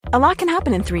A lot can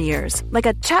happen in 3 years, like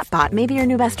a chatbot may be your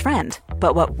new best friend.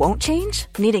 But what won't change?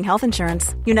 Needing health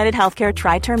insurance. United Healthcare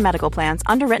Tri-Term Medical Plans,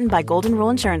 underwritten by Golden Rule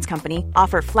Insurance Company,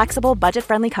 offer flexible,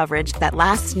 budget-friendly coverage that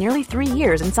lasts nearly 3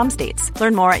 years in some states.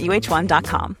 Learn more at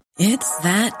uh1.com. It's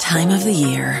that time of the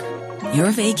year.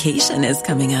 Your vacation is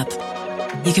coming up.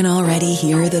 You can already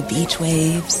hear the beach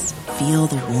waves, feel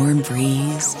the warm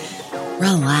breeze,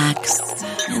 relax,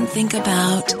 and think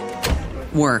about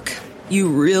work. You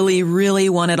really, really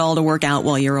want it all to work out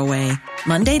while you're away.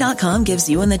 Monday.com gives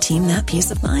you and the team that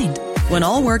peace of mind. When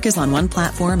all work is on one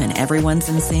platform and everyone's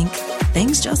in sync,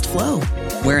 things just flow.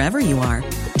 Wherever you are,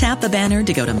 tap the banner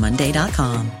to go to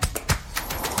Monday.com.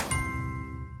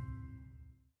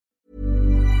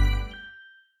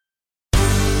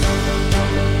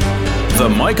 The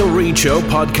Michael Reid Show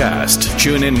podcast.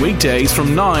 Tune in weekdays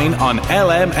from 9 on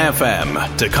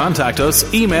LMFM. To contact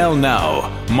us, email now,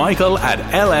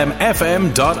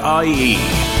 michael@lmfm.ie.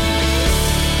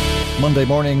 Monday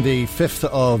morning, the 5th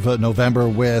of November,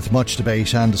 with much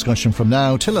debate and discussion from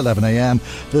now till 11 a.m.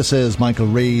 This is Michael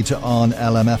Reid on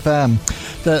LMFM.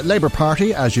 The Labour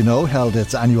Party, as you know, held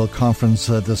its annual conference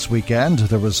this weekend.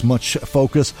 There was much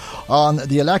focus on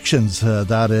the elections,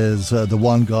 that is the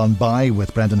one gone by,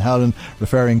 with Brendan Howlin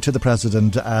referring to the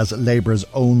President as Labour's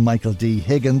own Michael D.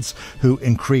 Higgins, who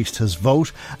increased his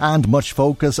vote, and much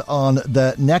focus on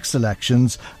the next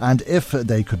elections and if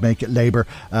they could make Labour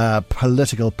a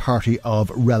political party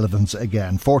of relevance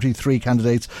again. 43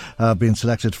 candidates have been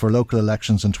selected for local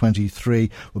elections and 23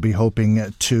 will be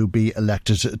hoping to be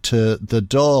elected to the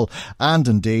Dáil. And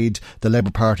indeed, the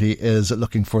Labour Party is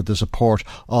looking for the support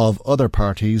of other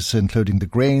parties, including the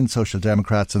Greens, Social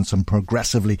Democrats and some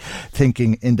progressively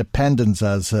thinking independents,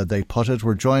 as they put it.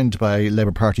 We're joined by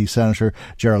Labour Party Senator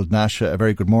Gerald Nash. A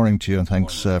very good morning to you, and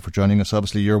thanks for joining us.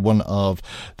 Obviously, you're one of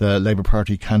the Labour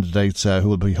Party candidates who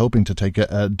will be hoping to take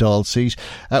a Dáil seat.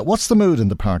 What's the mood in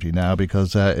the party now?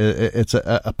 Because it's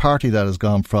a party that has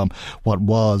gone from what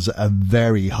was a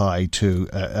very high to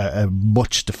a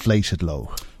much deflated low.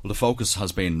 Well, the focus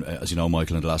has been, as you know,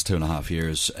 Michael, in the last 2.5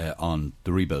 years on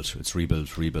the rebuild. It's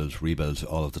rebuild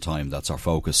all of the time. That's our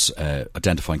focus,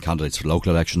 identifying candidates for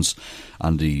local elections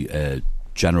and the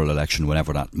general election,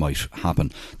 whenever that might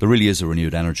happen. There really is a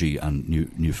renewed energy and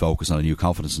new focus and a new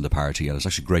confidence in the party, and it's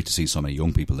actually great to see so many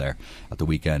young people there at the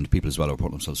weekend. People as well are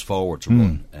putting themselves forward to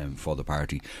run for the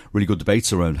party. Really good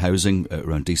debates around housing,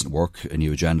 around decent work, a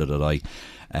new agenda that I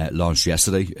launched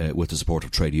yesterday with the support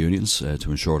of trade unions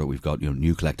to ensure that we've got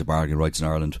new collective bargaining rights in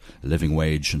Ireland, a living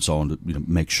wage and so on, to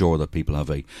make sure that people have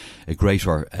a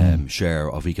greater share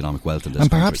of economic wealth in this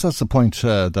country. Perhaps that's the point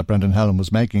that Brendan Howlin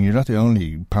was making. You're not the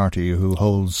only party who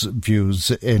holds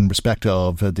views in respect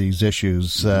of these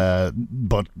issues,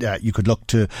 but you could look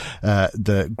to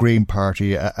the Green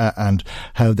Party and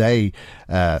how they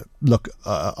look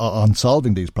on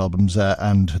solving these problems,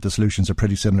 and the solutions are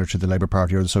pretty similar to the Labour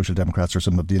Party or the Social Democrats or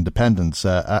some of the independents,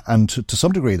 and to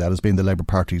some degree that has been the Labour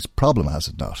Party's problem, has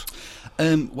it not?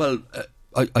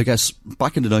 I guess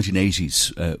back in the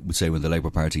 1980s, we'd say when the Labour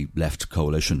Party left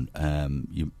coalition,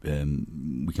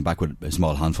 we came back with a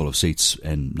small handful of seats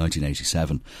in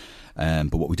 1987.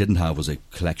 But what we didn't have was a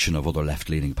collection of other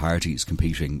left-leaning parties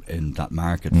competing in that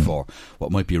market for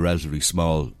what might be a relatively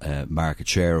small market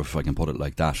share, if I can put it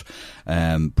like that.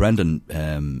 Brendan,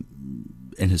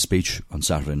 in his speech on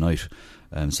Saturday night,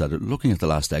 said, looking at the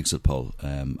last exit poll,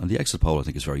 and the exit poll I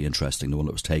think is very interesting, the one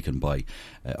that was taken by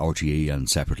RTE and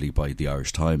separately by the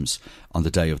Irish Times on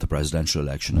the day of the presidential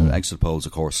election. And exit polls,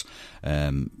 of course,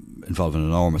 involve an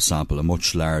enormous sample, a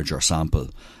much larger sample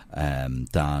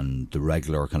than the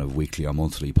regular kind of weekly or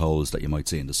monthly polls that you might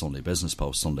see in the Sunday Business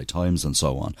Post, Sunday Times and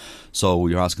so on. So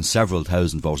you're asking several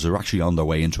thousand voters who are actually on their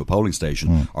way into a polling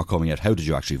station or coming out, how did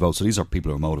you actually vote? So these are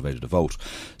people who are motivated to vote.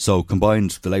 So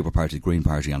combined, the Labour Party, the Green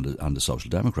Party and the Social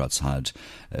Democrats had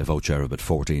a vote share of about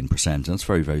 14%, and it's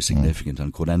very, very significant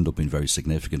and could end up being very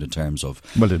significant in terms of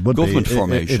government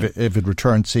formation. If it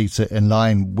returned seats in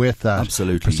line with that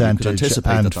percentage,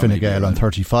 and Fine Gael on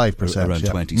 35%. Around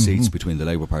 20 seats between the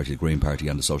Labour Party, the Green Party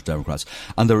and the Social Democrats.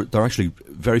 And there are actually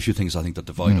very few things I think that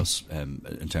divide us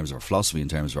in terms of our philosophy, in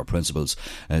terms of our principles.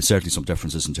 Certainly some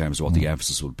differences in terms of what the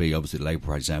emphasis would be. Obviously the Labour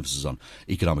Party's emphasis on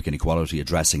economic inequality,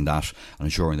 addressing that and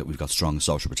ensuring that we've got strong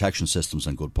social protection systems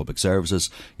and good public services.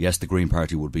 Yes, the Green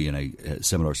Party would be in a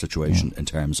similar situation in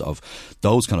terms of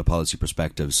those kind of policy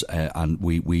perspectives, and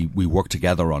we work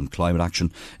together on climate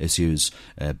action issues,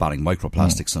 banning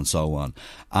microplastics and so on.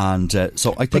 And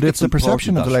so I think it's the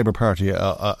perception of the Labour Party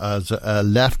as a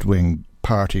left-wing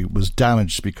Party was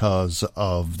damaged because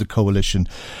of the coalition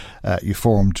you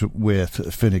formed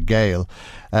with Fine Gael.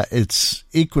 It's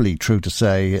equally true to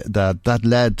say that that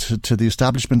led to the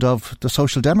establishment of the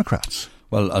Social Democrats.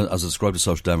 Well, as described as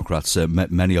Social Democrats,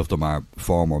 many of them are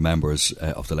former members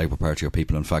of the Labour Party, or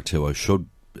people, in fact, who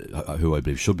I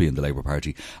believe should be in the Labour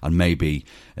Party and may be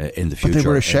in the future. But they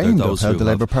were ashamed of how the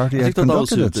Labour Party had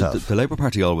conducted itself. The Labour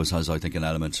Party always has, I think, an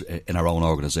element in our own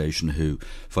organisation who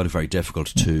find it very difficult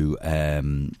to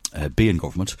be in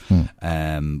government.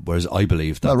 Whereas I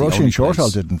believe that Roisin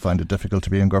Shortall didn't find it difficult to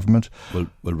be in government. Well,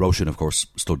 Roisin, of course,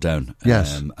 stood down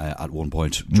at one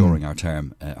point during our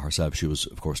term herself. She was,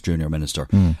 of course, Junior Minister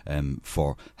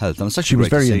for Health. And it's actually she was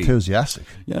very enthusiastic.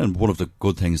 Yeah, and one of the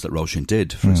good things that Roisin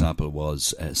did, for example,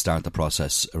 was start the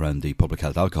process around the Public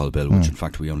Health Alcohol Bill, which in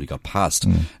fact we only got passed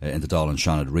in the Dáil and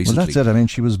Shannon recently. Well, that's it. I mean,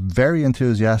 she was very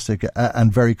enthusiastic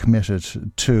and very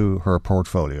committed to her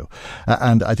portfolio.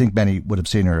 And I think many would have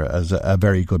seen her as a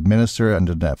very good minister and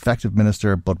an effective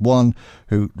minister, but one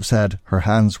who said her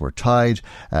hands were tied,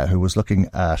 who was looking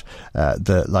at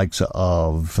the likes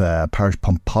of parish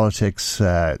pump politics,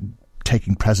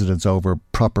 taking precedence over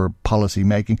proper policy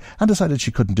making, and decided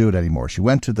she couldn't do it anymore. She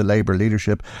went to the Labour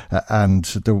leadership and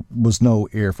there was no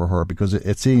ear for her, because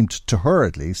it seemed to her,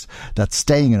 at least, that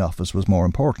staying in office was more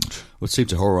important. Well, it seemed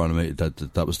to her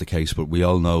that was the case, but we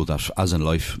all know that, as in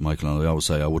life, Michael, and I always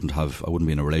say I wouldn't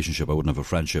be in a relationship, I wouldn't have a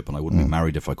friendship, and I wouldn't be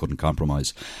married if I couldn't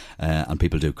compromise. And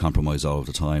people do compromise all of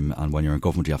the time, and when you're in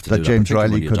government you have to do that. James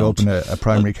Riley could open a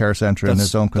primary care centre in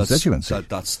his own constituency.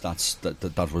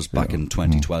 That was back in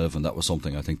 2012, and that was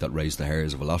something I think that raised the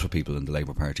hairs of a lot of people in the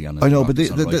Labour Party. And I know, but this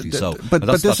is the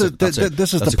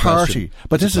party.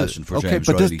 But this is okay.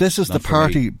 But this is the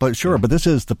party. But sure, but this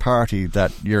is the party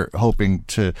that you're hoping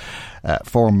to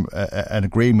form an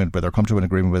agreement with, or come to an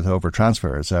agreement with, over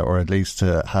transfers, or at least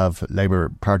to have Labour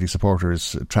Party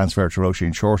supporters transfer to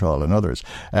Roisin Shortall and others.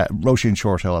 Roisin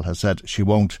Shortall has said she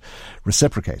won't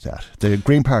reciprocate that. The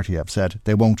Green Party have said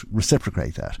they won't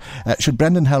reciprocate that. Should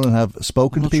Brendan Howlin have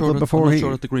spoken to people before I'm not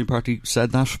sure that the Green Party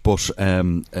said that, but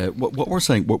what we're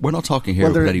saying, we're not talking here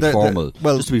about any formal.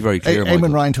 Just to be very clear,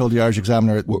 Eamon Ryan told the Irish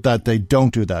Examiner that they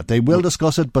don't do that. They will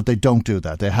discuss it, but they don't do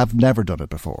that. They have never done it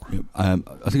before. I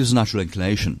think there's a natural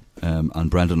inclination, and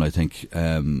Brendan, I think,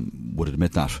 would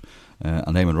admit that,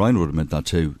 and Eamon Ryan would admit that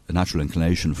too, a natural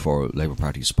inclination for Labour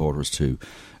Party supporters to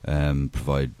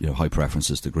provide high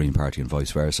preferences to the Green Party and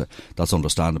vice versa. That's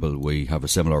understandable. We have a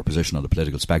similar position on the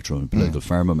political spectrum and political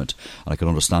firmament, and I can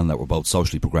understand that we're both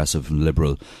socially progressive and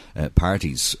liberal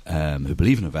parties who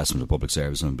believe in investment in public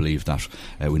service and believe that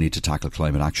we need to tackle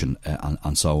climate action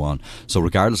and so on. So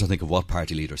regardless, I think, of what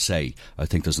party leaders say, I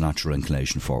think there's a natural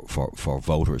inclination for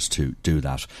voters to do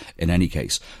that in any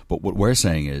case. But what we're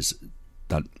saying is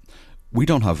that we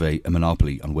don't have a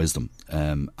monopoly on wisdom,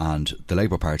 and the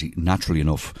Labour Party, naturally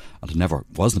enough, and never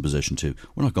was in a position to,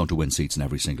 we're not going to win seats in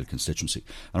every single constituency.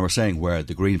 And we're saying where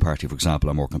the Green Party, for example,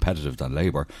 are more competitive than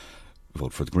Labour,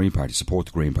 vote for the Green Party, support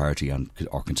the Green Party,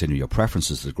 or continue your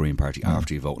preferences to the Green Party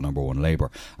after you vote number one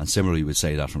Labour. And similarly, we'd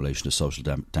say that in relation to Social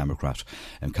Democrat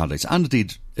candidates, and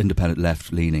indeed independent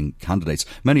left-leaning candidates,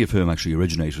 many of whom actually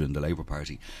originated in the Labour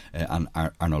Party and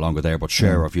are no longer there, but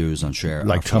share our views and share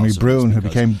like Tommy Brune, who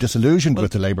became disillusioned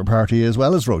with the Labour Party, as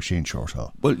well as Roisin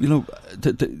Shortall. Well,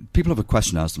 people have a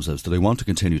question to ask themselves: do they want to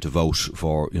continue to vote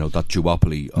for that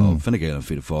duopoly of Fine Gael and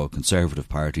Fianna Fáil, Conservative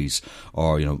parties,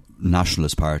 or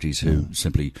nationalist parties who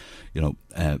simply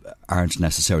aren't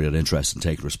necessarily that interested in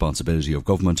taking responsibility of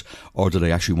government, or do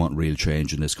they actually want real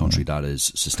change in this country that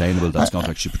is sustainable, that's going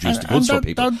to actually produce the goods for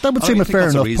people? That would seem a fair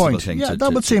enough point.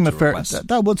 That would seem a fair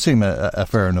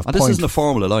enough point. And this isn't a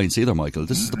formal alliance either, Michael.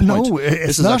 This is the point. No,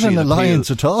 it's not an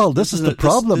alliance at all. This is the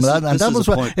problem, and that was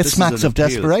what it smacks of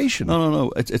desperation.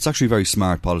 No. It's actually very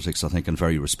smart politics, I think, and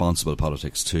very responsible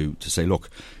politics to say, look,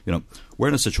 we're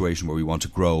in a situation where we want to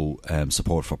grow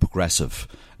support for progressive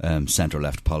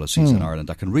centre-left policies in Ireland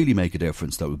that can really make a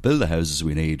difference, that will build the houses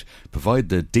we need, provide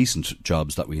the decent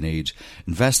jobs that we need,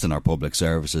 invest in our public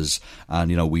services.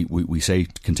 And we say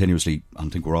continuously, I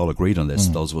think we're all agreed on this,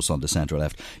 those of us on the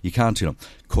centre-left, you can't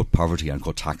cut poverty and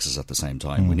cut taxes at the same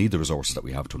time. We need the resources that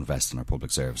we have to invest in our public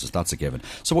services. That's a given.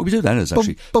 So what we do then is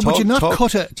actually would you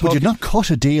not cut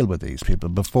a deal with these people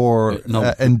before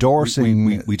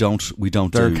endorsing we don't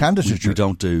their candidature? We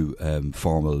don't do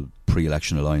formal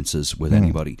pre-election alliances with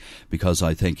anybody, because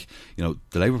I think the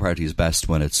Labour Party is best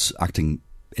when it's acting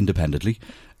independently,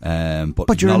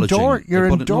 But you're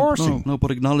endorsing. No,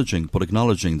 but acknowledging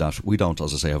that we don't,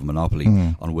 as I say, have a monopoly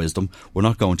on wisdom. We're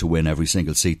not going to win every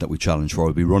single seat that we challenge for.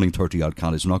 We'll be running 30-odd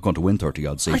candidates. We're not going to win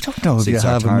 30-odd seats. I don't know if you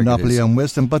have a monopoly on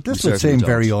wisdom, but this would seem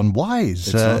very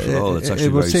unwise.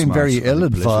 It would seem very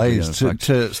ill-advised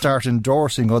to start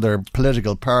endorsing other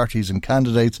political parties and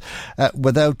candidates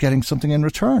without getting something in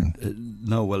return.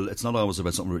 No, well, it's not always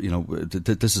about something.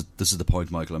 This is the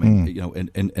point, Michael. I mean,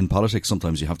 in politics,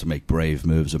 sometimes you have to make brave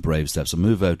moves and brave steps and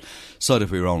move outside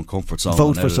of your own comfort zone,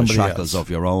 vote and for somebody the shackles else of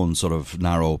your own sort of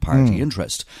narrow party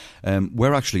interest.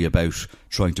 We're actually about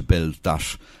trying to build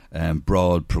that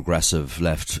broad progressive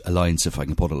left alliance, if I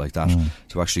can put it like that,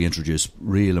 to actually introduce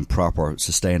real and proper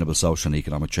sustainable social and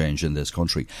economic change in this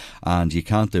country. And you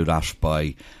can't do that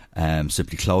by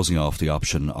simply closing off the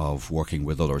option of working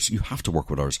with others. You have to work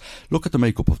with others. Look at the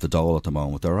makeup of the Dáil at the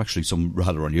moment. There are actually some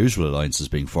rather unusual alliances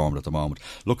being formed at the moment.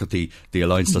 Look at the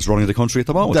alliance that's running the country at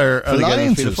the moment. They're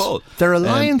alliances. They're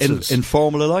alliances.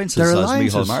 Informal alliances, as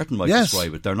Micheál Martin might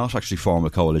describe it. They're not actually formal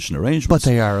coalition arrangements. But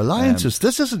they are alliances.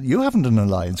 This isn't. You haven't an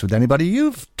alliance with anybody.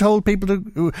 You've told people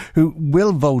who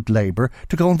will vote Labour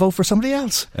to go and vote for somebody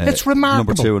else. It's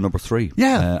remarkable. Number 2 and number 3.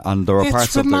 Yeah, and there are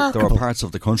parts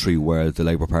of the country where the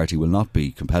Labour Party will not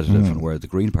be competitive, and where the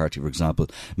Green Party, for example,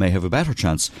 may have a better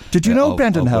chance. Did you know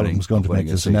Brendan Howlin was going to make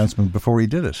this announcement before he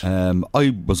did it?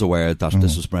 I was aware that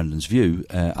this was Brendan's view,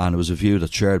 and it was a view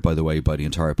that's shared, by the way, by the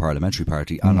entire parliamentary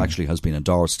party, and actually has been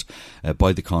endorsed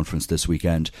by the conference this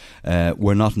weekend.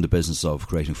 We're not in the business of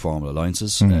creating formal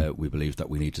alliances. We believe that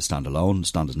we need to stand alone,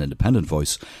 stand as an independent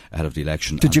voice ahead of the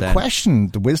election. Did you question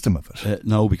the wisdom of it?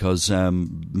 No, because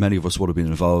many of us would have been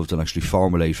involved in actually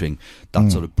formulating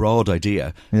that sort of broad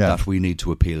idea that we need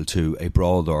to appeal to a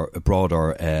broader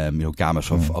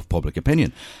gamut of public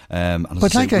opinion.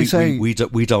 But like I say, we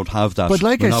don't have that. But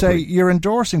like monopoly. I say, you're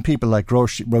endorsing people like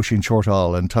Roisin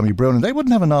Shortall and Tommy Brune, and they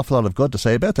wouldn't have an awful lot of good to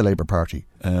say about the Labour Party.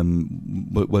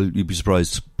 Well, you'd be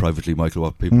surprised privately, Michael,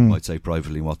 what people might say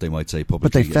privately and what they might say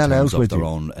publicly. But they fell out with their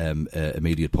own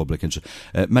immediate public interest.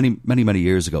 Many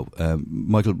years ago,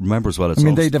 Michael, remember as well.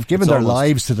 They'd have given their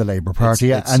lives to the Labour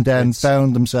Party and then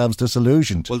found themselves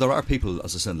disillusioned. Well, there are people,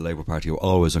 as I said, in the Labour Party who are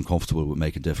always uncomfortable with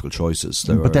making difficult choices.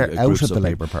 But they're out of the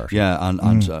Labour Party. Yeah,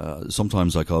 and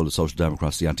sometimes I call the Social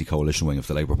Democrats the anti-coalition wing of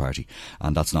the Labour Party,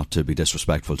 and that's not to be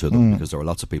disrespectful to them, because there are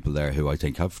lots of people there who I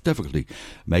think have difficulty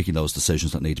making those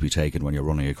decisions that need to be taken when you're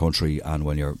running a country and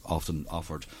when you're often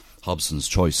offered Hobson's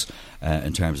choice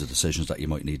in terms of decisions that you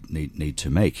might need to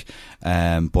make.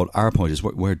 But our point is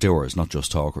we're doers, not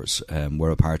just talkers.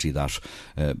 We're a party that,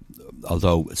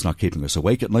 although it's not keeping us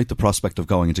awake at night, the prospect of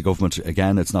going into government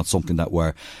again, it's not something that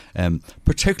we're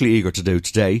particularly eager to do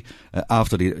today.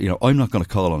 After I'm not going to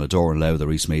call on a door in Louth or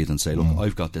Eastmeath and say, look,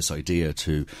 I've got this idea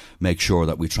to make sure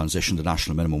that we transition the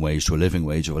national minimum wage to a living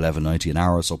wage of $11.90 an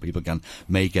hour, so people can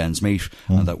make ends meet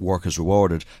and that work is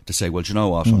rewarded. To say, well, do you know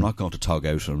what? I'm not going to tug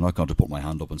out, and I'm not going to put my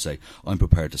hand up and say I'm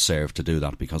prepared to serve to do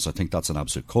that, because I think that's an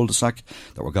absolute cul-de-sac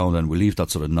that we're going in. We leave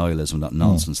that sort of nihilism, that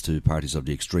nonsense to parties of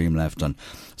the extreme left and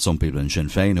some people in Sinn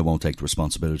Féin who won't take the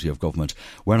responsibility of government.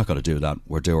 We're not going to do that.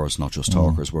 We're doers, not just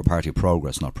talkers. We're a party of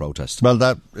progress, not protest. Well,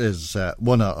 that is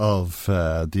one of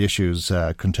the issues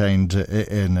contained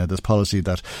in this policy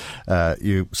that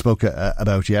you spoke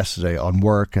about yesterday on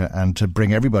work, and to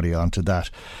bring everybody onto that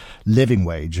living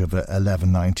wage of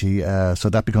 $11.90, so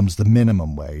that becomes the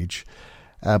minimum wage.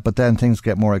 But then things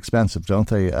get more expensive, don't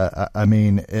they? I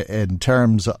mean, in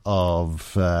terms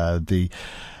of the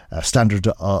standard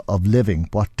of living,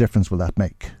 what difference will that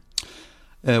make?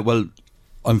 Well,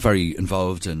 I'm very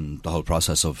involved in the whole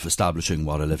process of establishing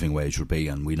what a living wage would be,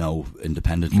 and we know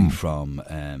independently from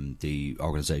the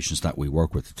organisations that we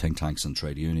work with, think tanks and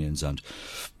trade unions and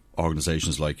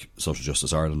organisations like Social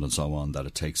Justice Ireland and so on, that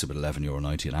it takes about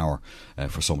 €11.90 an hour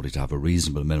for somebody to have a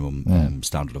reasonable minimum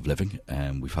standard of living.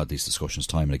 We've had these discussions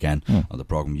time and again on the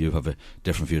programme. You have a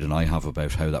different view than I have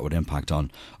about how that would impact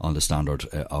on the standard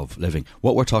of living.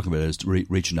 What we're talking about is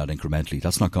reaching that incrementally.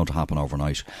 That's not going to happen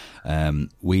overnight.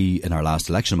 We, in our last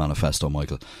election manifesto,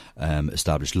 Michael,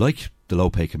 established, like the Low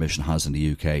Pay Commission has in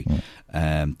the UK,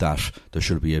 that there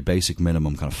should be a basic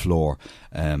minimum kind of floor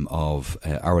of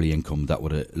hourly income that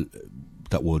would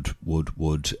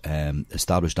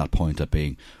establish that point at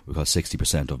being, we call,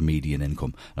 60% of median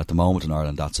income. At the moment in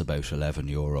Ireland, that's about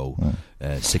 €11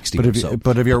 60 but or if so.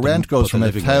 But if your rent goes from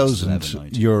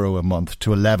 €1,000 a month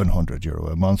to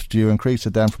 €1,100 a month, do you increase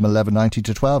it down from $1,190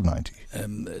 to $1,290?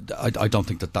 I don't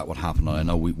think that would happen. I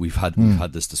know we've had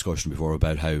this discussion before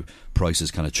about how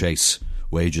prices kind of chase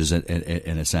wages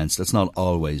in a sense. That's not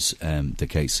always the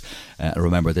case.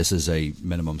 Remember, this is a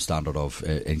minimum standard of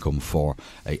income for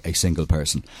a single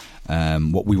person.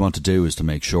 What we want to do is to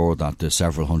make sure that the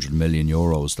several hundred million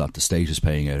euros that the state is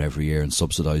paying out every year and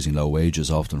subsidising low wages,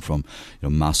 often from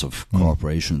massive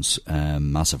corporations,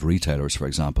 massive retailers, for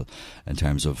example, in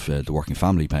terms of the working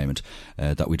family payment,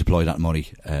 that we deploy that money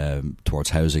towards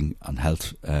housing and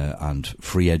health and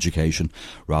free education,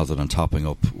 rather than topping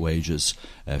up wages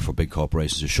for big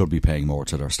corporations who should be paying more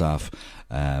to their staff.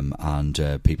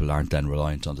 And people aren't then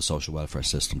reliant on the social welfare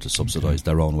system to subsidise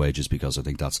their own wages, because I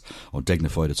think that's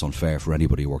undignified, it's unfair for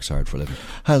anybody who works hard for a living.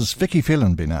 Has Vicky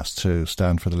Phelan been asked to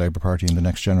stand for the Labour Party in the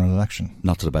next general election?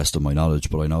 Not to the best of my knowledge,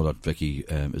 but I know that Vicky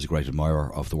is a great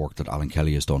admirer of the work that Alan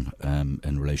Kelly has done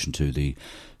in relation to the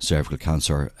cervical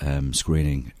cancer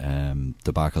screening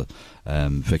debacle.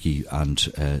 Vicky and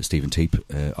Stephen Teep,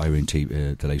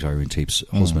 the late Irene Teep's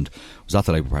husband, was at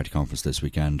the Labour Party conference this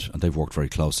weekend, and they've worked very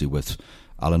closely with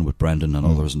Alan, with Brendan and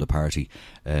others in the party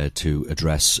to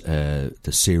address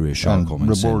the serious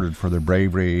shortcomings. And rewarded for their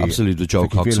bravery. Absolutely, the Joe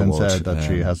Cox Phelan Award. Said that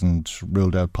she hasn't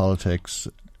ruled out politics,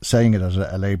 saying it at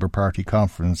a Labour Party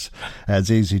conference. It's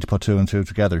easy to put two and two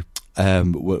together.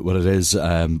 Well, it is,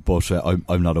 but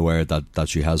I'm not aware that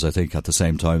she has. I think at the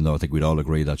same time, though, I think we'd all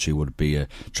agree that she would be a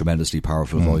tremendously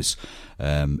powerful voice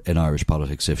in Irish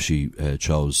politics if she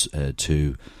chose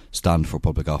to stand for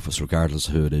public office, regardless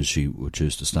of who it is she would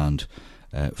choose to stand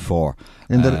for.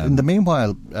 In the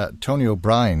meanwhile, Tony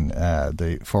O'Brien,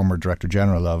 the former Director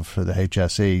General of the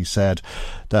HSE, said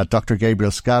that Dr.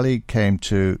 Gabriel Scally came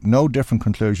to no different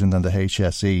conclusion than the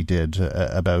HSE did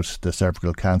about the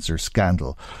cervical cancer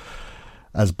scandal,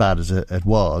 as bad as it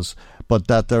was, but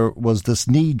that there was this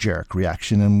knee-jerk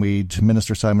reaction, and we'd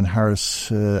Minister Simon Harris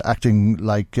acting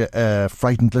like a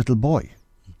frightened little boy.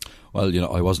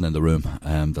 Well, I wasn't in the room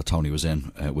that Tony was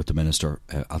in with the Minister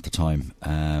at the time,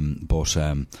 but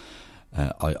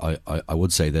I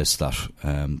would say this, that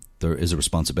there is a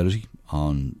responsibility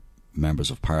on members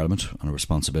of Parliament and a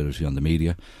responsibility on the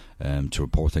media to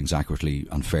report things accurately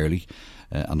and fairly,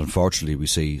 and unfortunately we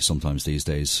see sometimes these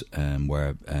days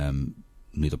where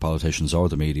neither politicians or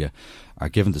the media are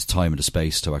given this time and the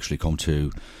space to actually come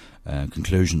to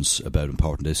conclusions about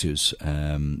important issues. We're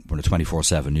in a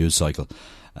 24/7 news cycle,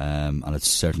 and it's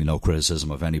certainly no criticism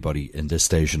of anybody in this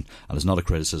station, and it's not a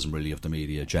criticism really of the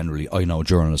media generally. I know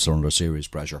journalists are under serious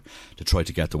pressure to try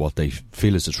to get to what they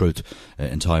feel is the truth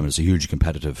in time, and it's a hugely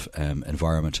competitive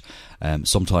environment.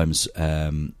 Sometimes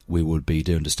we would be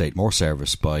doing the state more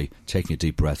service by taking a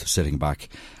deep breath, sitting back,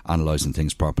 analysing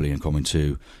things properly and coming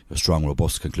to strong,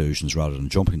 robust conclusions rather than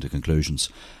jumping to conclusions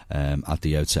at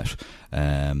the outset.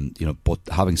 But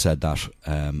having said that,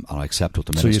 and I accept what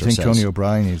the Minister says. So you think Tony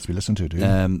O'Brien needs to be listened to, do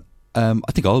you?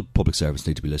 I think all public servants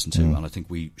need to be listened to, and I think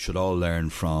we should all learn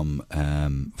from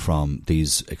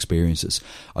these experiences.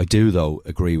 I do, though,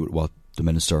 agree with what the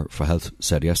Minister for Health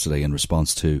said yesterday in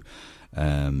response to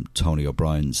Tony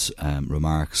O'Brien's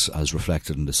remarks, as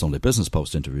reflected in the Sunday Business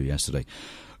Post interview yesterday,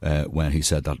 when he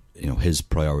said that his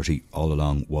priority all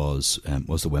along was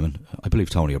the women. I believe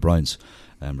Tony O'Brien's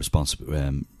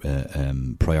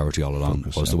priority all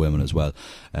along was the women as well.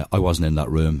 I wasn't in that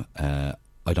room.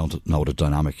 I don't know the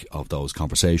dynamic of those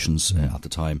conversations at the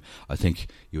time. I think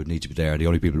you would need to be there. The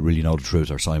only people who really know the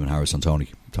truth are Simon Harris and Tony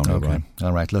O'Brien.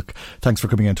 All right, look, thanks for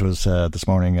coming in to us this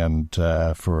morning and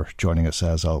for joining us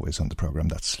as always on the programme.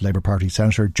 That's Labour Party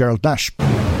Senator Gerald Nash.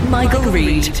 Michael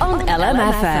Reid on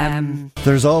LMFM.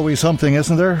 There's always something,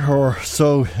 isn't there? Or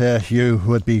so you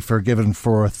would be forgiven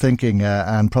for thinking,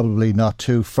 and probably not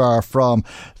too far from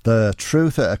the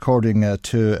truth, according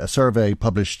to a survey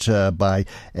published by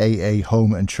AA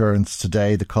Home Insurance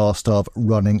today. The cost of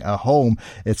running a home,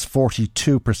 it's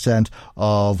 42%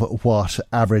 of what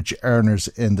average earners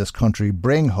in this country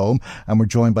bring home. And we're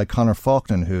joined by Conor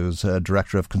Faulkner, who's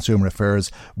Director of Consumer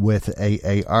Affairs with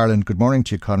AA Ireland. Good morning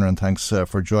to you, Conor, and thanks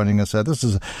for joining us. This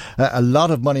is a lot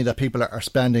of money that people are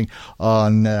spending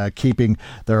on keeping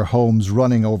their homes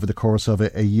running over the course of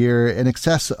a year, in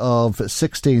excess of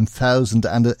 16,000,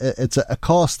 and it's a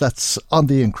cost that's on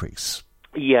the increase.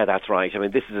 Yeah, that's right. I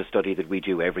mean, this is a study that we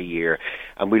do every year,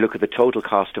 and we look at the total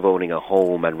cost of owning a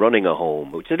home and running a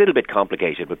home, which is a little bit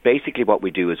complicated, but basically what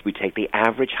we do is we take the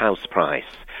average house price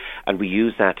and we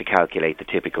use that to calculate the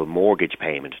typical mortgage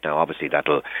payment. Now, obviously,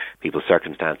 people's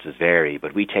circumstances vary,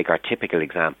 but we take our typical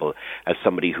example as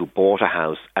somebody who bought a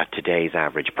house at today's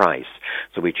average price.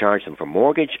 So we charge them for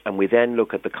mortgage, and we then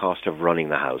look at the cost of running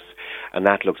the house. And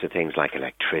that looks at things like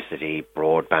electricity,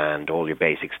 broadband, all your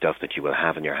basic stuff that you will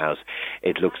have in your house.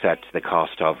 It looks at the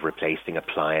cost of replacing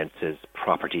appliances,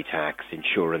 property tax,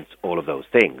 insurance, all of those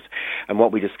things. And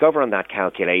what we discover on that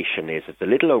calculation is it's a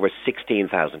little over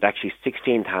 16,000, actually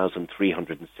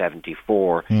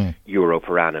 16,374 euro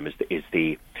per annum is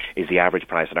the average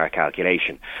price in our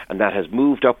calculation. And that has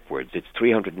moved upwards. It's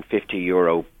 350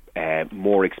 euro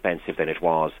more expensive than it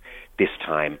was this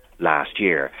time last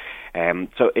year.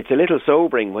 So it's a little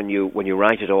sobering when you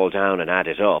write it all down and add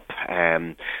it up.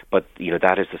 But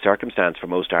that is the circumstance for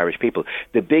most Irish people.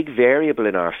 The big variable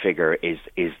in our figure is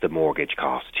the mortgage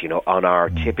cost. On our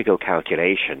typical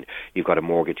calculation, you've got a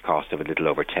mortgage cost of a little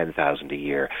over 10,000 a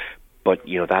year. But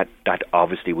that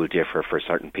obviously will differ for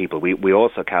certain people. We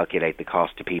also calculate the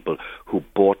cost to people who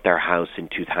bought their house in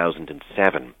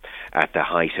 2007 at the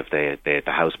height of the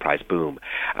house price boom,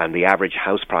 and the average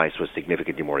house price was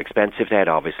significantly more expensive then,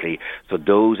 obviously. So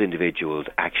those individuals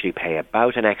actually pay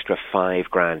about an extra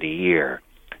 $5,000 a year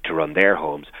to run their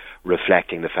homes,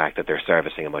 reflecting the fact that they're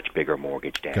servicing a much bigger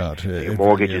mortgage debt. God, your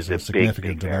mortgage really is a a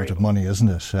significant big amount of money, isn't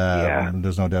it? Yeah.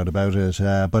 There's no doubt about it.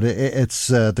 But it's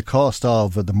the cost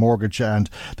of the mortgage and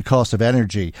the cost of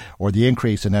energy, or the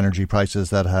increase in energy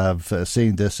prices, that have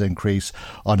seen this increase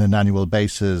on an annual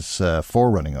basis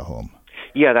for running a home.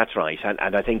 Yeah, that's right.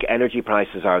 And I think energy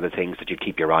prices are the things that you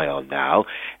keep your eye on now.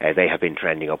 They have been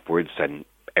trending upwards, and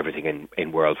everything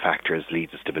in world factors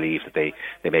leads us to believe that they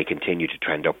may continue to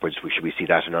trend upwards. We see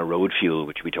that in our road fuel,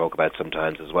 which we talk about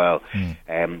sometimes as well.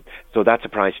 So that's a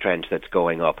price trend that's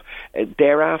going up.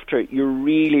 Thereafter, you're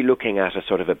really looking at a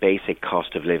sort of a basic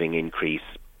cost of living increase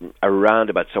around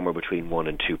about somewhere between 1%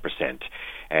 and 2%.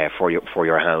 For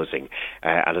your housing.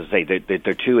 And as I say, there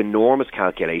are two enormous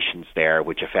calculations there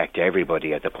which affect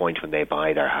everybody at the point when they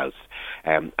buy their house.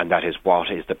 And that is,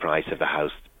 what is the price of the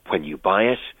house when you buy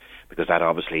it? Because that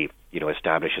obviously,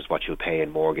 establishes what you'll pay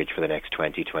in mortgage for the next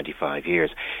 20, 25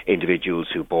 years. Individuals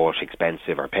who bought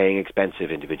expensive are paying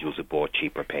expensive. Individuals who bought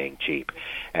cheap are paying cheap.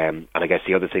 And I guess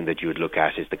the other thing that you would look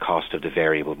at is the cost of the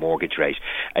variable mortgage rate.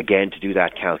 Again, to do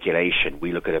that calculation,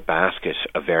 we look at a basket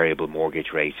of variable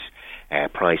mortgage rates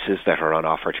prices that are on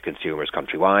offer to consumers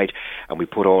countrywide, and we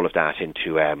put all of that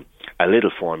into a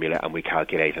little formula, and we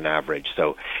calculate an average.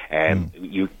 So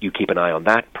you keep an eye on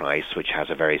that price, which has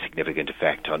a very significant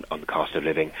effect on the cost of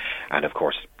living. And of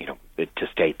course, to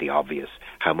state the obvious,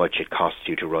 how much it costs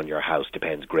you to run your house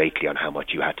depends greatly on how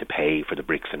much you had to pay for the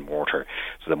bricks and mortar.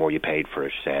 So the more you paid for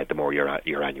it, the more your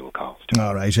annual cost.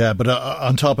 All right, but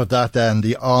on top of that, then,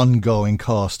 the ongoing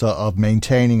cost of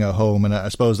maintaining a home, and I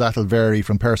suppose that'll vary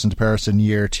from person to person,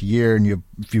 year to year. And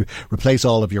if you replace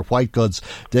all of your white goods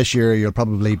this year, you'll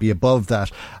probably be above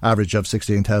that average of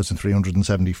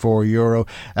 €16,374,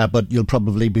 but you'll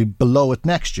probably be below it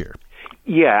next year.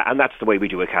 Yeah, and that's the way we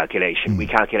do a calculation. We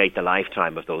calculate the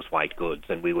lifetime of those white goods,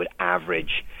 and we would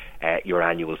average your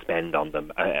annual spend on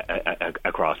them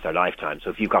across their lifetime.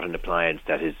 So if you've got an appliance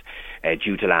that is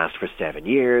due to last for 7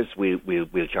 years,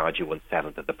 we'll charge you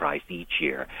 1/7 of the price each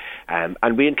year.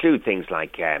 And we include things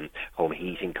like home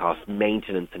heating costs,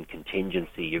 maintenance and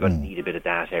contingency. You're going to need a bit of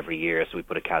that every year, so we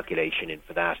put a calculation in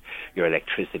for that. Your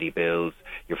electricity bills,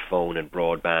 your phone and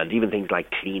broadband, even things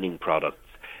like cleaning products,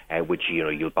 which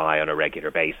you'll buy on a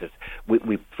regular basis.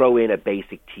 We throw in a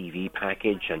basic TV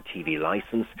package and TV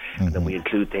license, and then we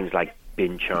include things like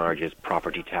bin charges,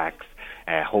 property tax,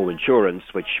 home insurance,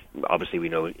 which obviously we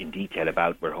know in detail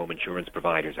about. We're home insurance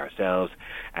providers ourselves,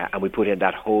 and we put in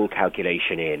that whole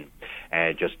calculation in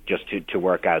just to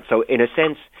work out. So in a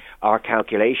sense, our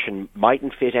calculation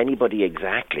mightn't fit anybody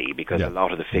exactly, because a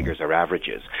lot of the figures are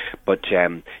averages. But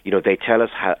they tell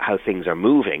us how things are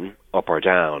moving up or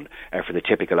down for the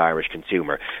typical Irish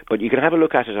consumer. But you can have a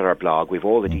look at it on our blog. We've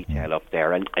all the detail up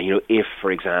there. And if,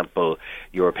 for example,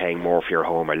 you're paying more for your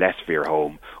home or less for your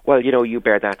home, well, you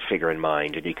bear that figure in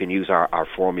mind, and you can use our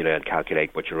formula and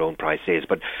calculate what your own price is.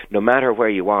 But no matter where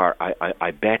you are, I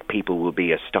bet people will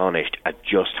be astonished at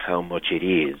just how much it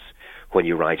is when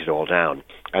you write it all down.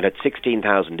 And at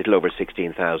 16,000, little over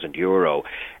 16,000 euro,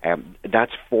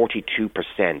 that's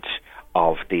 42%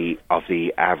 of the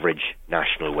average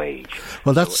national wage.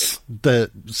 Well, that's the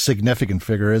significant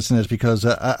figure, isn't it? Because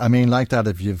like that,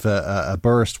 if you've a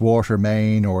burst water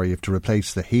main, or you have to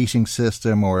replace the heating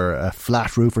system, or a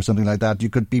flat roof or something like that, you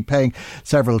could be paying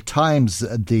several times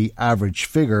the average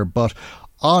figure. But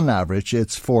on average,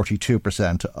 it's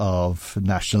 42% of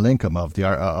national income, of the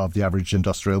average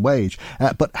industrial wage.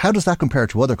 But how does that compare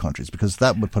to other countries? Because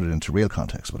that would put it into real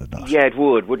context, would it not? Yeah, it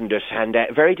would, wouldn't it? And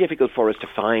very difficult for us to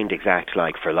find exact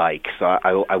like for like. So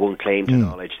I won't claim to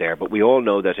knowledge there, but we all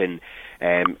know that in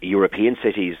European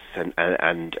cities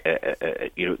and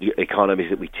the economies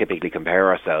that we typically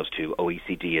compare ourselves to,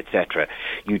 OECD, etc.,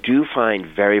 you do find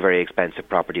very, very expensive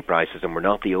property prices, and we're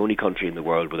not the only country in the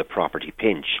world with a property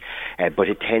pinch, but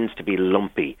it tends to be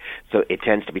lumpy. So it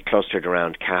tends to be clustered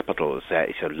around capitals.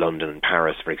 So London and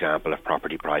Paris, for example, have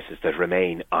property prices that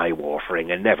remain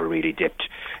eye-watering and never really dipped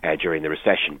during the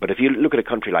recession. But if you look at a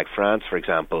country like France, for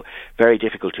example, very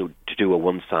difficult to do a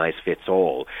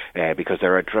one-size-fits-all because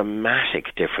there are dramatic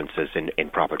differences in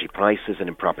property prices and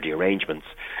in property arrangements,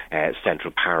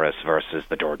 central Paris versus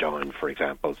the Dordogne, for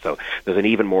example. So there's an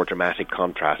even more dramatic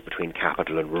contrast between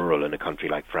capital and rural in a country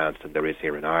like France than there is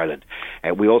here in Ireland.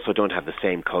 We also don't have the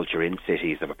same culture in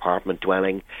cities of apartment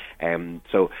dwelling.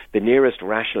 So the nearest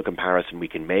rational comparison we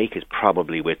can make is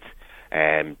probably with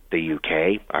the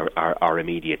UK, our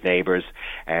immediate neighbours,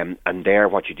 and there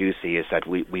what you do see is that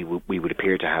we would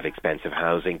appear to have expensive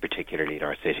housing, particularly in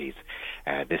our cities.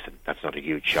 Listen, that's not a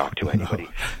huge shock to anybody.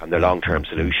 And the long-term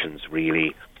solutions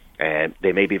really,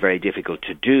 they may be very difficult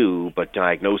to do, but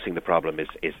diagnosing the problem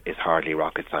is hardly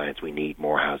rocket science. We need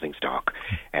more housing stock.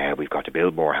 We've got to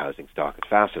build more housing stock as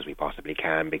fast as we possibly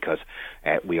can, because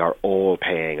we are all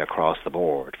paying across the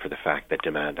board for the fact that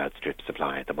demand outstrips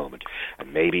supply at the moment.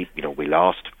 And maybe, we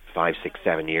lost 5, 6,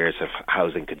 7 years of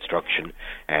housing construction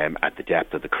at the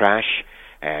depth of the crash.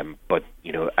 But,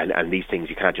 and these things,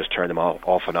 you can't just turn them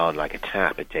off and on like a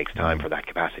tap. It takes time for that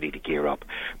capacity to gear up.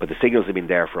 But the signals have been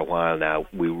there for a while now.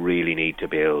 We really need to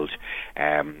build.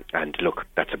 And look,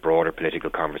 that's a broader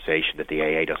political conversation that the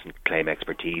AA doesn't claim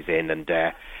expertise in. And,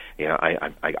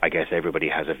 I guess everybody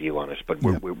has a view on it. But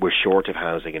we're short of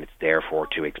housing, and it's therefore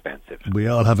too expensive. We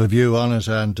all have a view on it,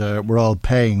 and we're all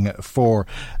paying for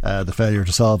the failure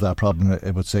to solve that problem,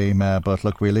 it would seem. But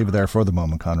look, we'll leave it there for the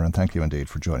moment, Conor, and thank you indeed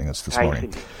for joining us this morning.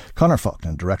 Indeed. Conor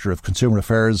Faulkner, Director of Consumer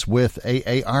Affairs with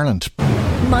AA Ireland.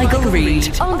 Michael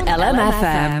Reid on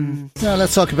LMFM. Now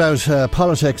let's talk about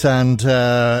politics, and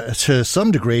to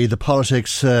some degree the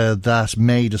politics that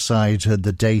may decide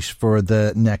the date for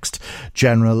the next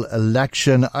general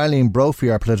election. Eileen Brophy,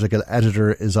 our political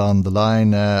editor, is on the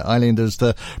line. Eileen, there's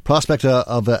the prospect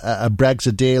of a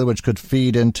Brexit deal which could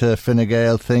feed into Fine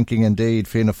Gael thinking, indeed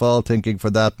Fianna Fáil thinking for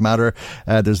that matter.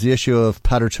 There's the issue of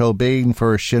Peadar Tóibín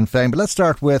for Sinn Féin. But let's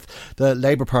start with the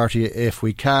Labour Party if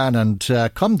we can, and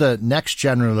come the next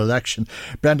general election,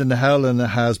 Brendan Howlin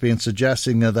has been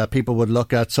suggesting that people would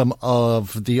look at some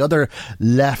of the other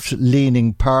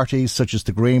left-leaning parties such as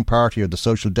the Green Party or the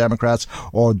Social Democrats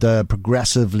or the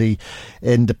progressively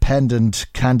independent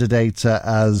candidates,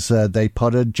 as they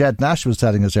put it. Jed Nash was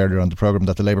telling us earlier on the programme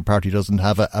that the Labour Party doesn't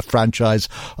have a franchise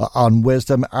on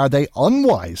wisdom. Are they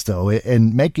unwise, though,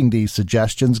 in making these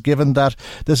suggestions, given that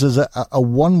this is a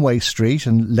one-way street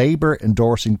and Labour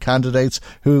endorsing candidates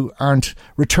who aren't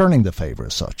returning the favour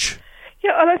as such?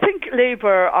 Yeah, well, I think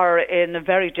Labour are in a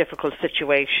very difficult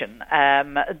situation.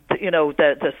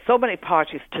 There's so many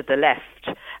parties to the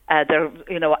left.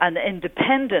 And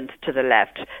independent to the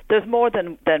left. There's more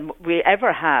than we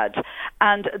ever had,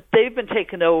 and they've been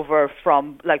taken over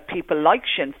from people like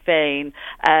Sinn Féin,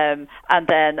 and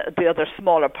then the other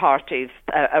smaller parties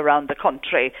around the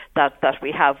country that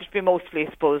we have, which we mostly,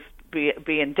 I suppose,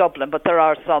 be in Dublin, but there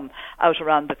are some out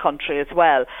around the country as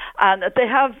well. And they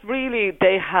have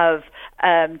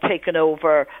taken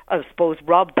over, I suppose,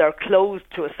 robbed their clothes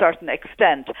to a certain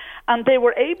extent. And they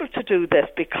were able to do this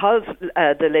because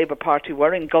the Labour Party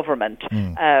were in government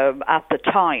at the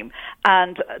time.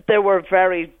 And there were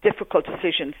very difficult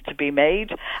decisions to be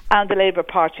made. And the Labour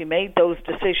Party made those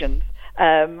decisions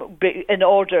in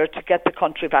order to get the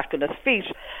country back on its feet.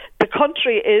 The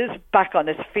country is back on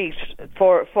its feet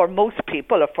for most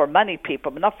people, or for many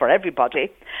people, but not for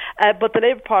everybody. But the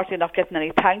Labour Party are not getting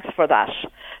any thanks for that.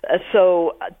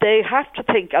 So they have to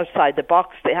think outside the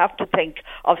box. They have to think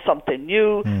of something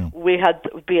new. We had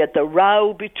the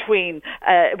row between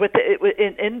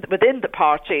within the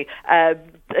party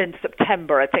in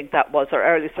September, I think that was, or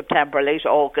early September, late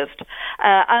August.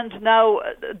 And now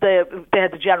they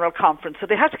had the general conference. So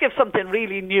they had to give something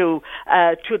really new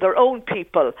to their own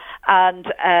people. And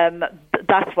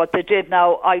that's what they did.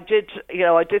 Now, I did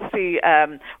see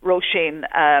Roisin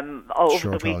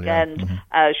over the weekend.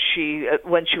 She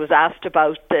when she was asked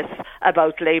about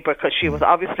Labour, because she was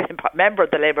obviously a member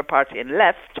of the Labour Party and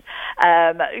left.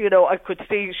 I could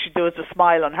see there was a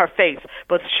smile on her face,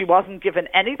 but she wasn't given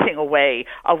anything away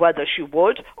of whether she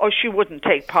would or she wouldn't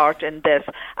take part in this.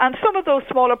 And some of those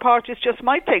smaller parties just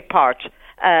might take part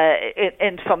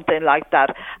in something like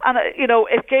that. And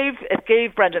it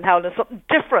gave Brendan Howlin something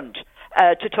different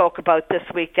to talk about this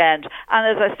weekend.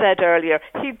 And as I said earlier,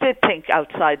 he did think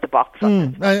outside the box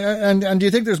on this. And do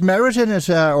you think there's merit in it,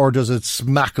 or does it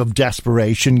smack of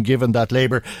desperation, given that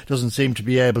Labour doesn't seem to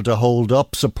be able to hold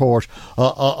up support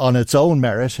on its own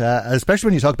merit, especially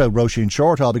when you talk about Roisin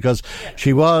Shortall, because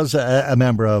she was a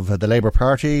member of the Labour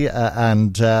Party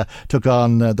and took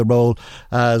on the role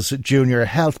as Junior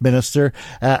Health Minister.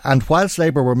 And whilst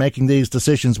Labour were making these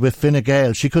decisions with Fine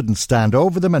Gael, she couldn't stand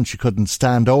over them, and she couldn't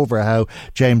stand over how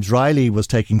James Riley was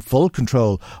taking full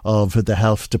control of the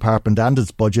health department and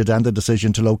its budget, and the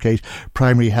decision to locate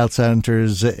primary health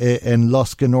centres in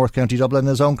Lusk in North County Dublin,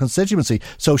 his own constituency.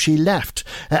 So she left,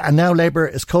 and now Labour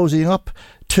is cozying up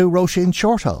to Roisin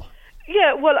Shortall.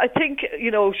 Yeah, well, I think,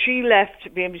 she left,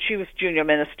 she was Junior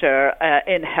Minister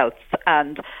in Health,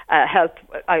 and health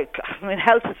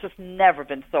has just never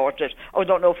been sorted. I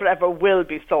don't know if it ever will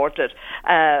be sorted,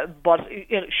 but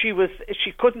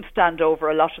she couldn't stand over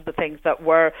a lot of the things that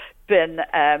were been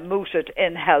mooted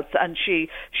in health, and she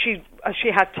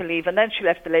had to leave, and then she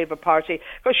left the Labour Party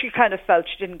because she kind of felt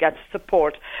she didn't get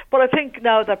support. But I think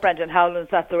now that Brendan Howlin's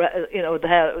at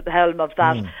the helm of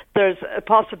that, there's a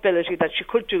possibility that she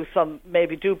could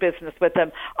maybe do business with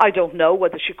him. I don't know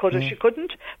whether she could or she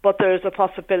couldn't, but there's a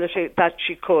possibility that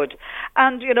she could.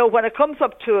 And when it comes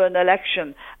up to an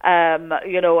election,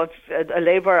 if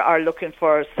Labour are looking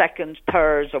for second,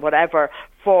 thirds, or whatever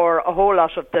for a whole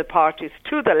lot of the parties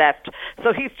to the left.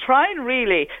 So he's trying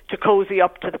really to cozy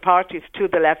up to the parties to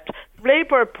the left.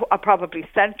 Labour are probably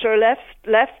centre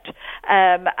left,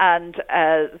 and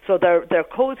so they're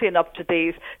cozying up to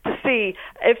these to see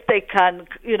if they can,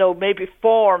 maybe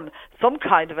form some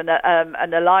kind of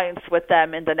an alliance with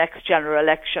them in the next general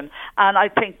election. And I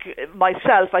think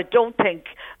myself, I don't think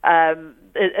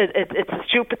it's a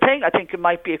stupid thing. I think it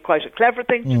might be quite a clever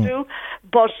thing to do,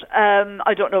 but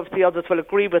I don't know if the others will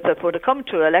agree with it. When it comes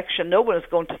to an election, no one is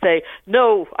going to say,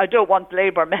 no, I don't want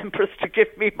Labour members to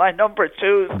give me my number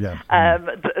twos.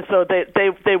 So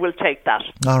they will take that.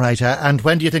 All right. And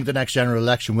when do you think the next general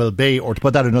election will be? Or to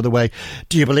put that another way,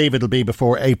 do you believe it'll be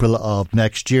before April of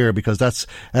next year? Because that's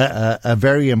a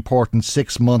very important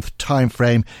 6-month time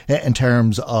frame in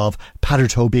terms of Peadar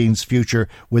Tóibín's future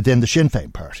within the Sinn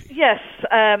Féin party. Yes,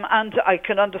 and I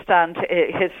can understand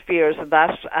his fears in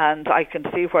that, and I can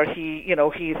see where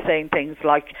he's saying things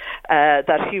like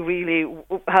that he really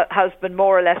has been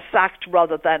more or less sacked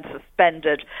rather than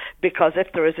suspended, because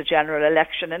if there is a general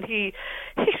election, and he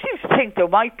seems to think there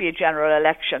might be a general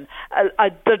election.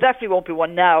 There definitely won't be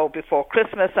one now before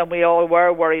Christmas, and we all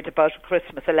were worried about a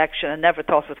Christmas election and never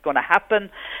thought it was going to happen.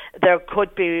 There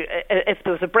could be, if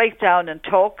there was a breakdown in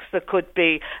talks, there could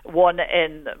be one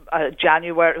in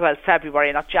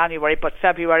February, not January, but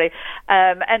February.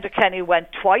 Enda Kenny went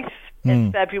twice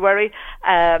in February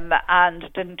and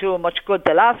didn't do much good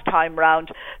the last time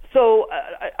round. So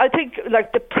I think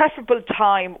the preferable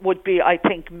time would be, I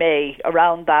think, May,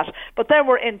 around that. But then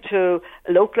we're into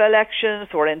local elections,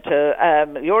 we're into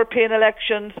European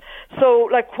elections. So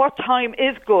what time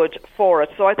is good for it?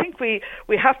 So I think we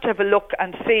have to have a look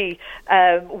and see,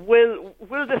 will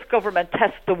this government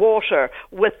test the water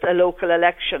with the local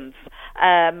elections?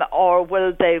 Or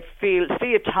will they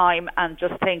see a time and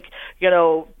just think,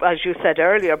 as you said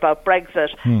earlier about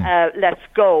Brexit, let's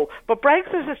go. But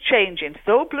Brexit is changing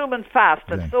so blooming fast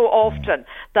and so often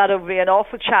that it would be an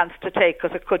awful chance to take,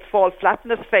 because it could fall flat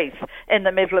in its face in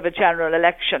the middle of a general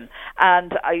election.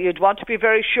 And you'd want to be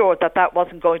very sure that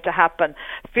wasn't going to happen.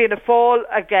 Fianna Fáil,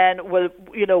 again, would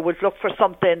look for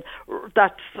something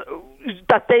that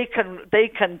they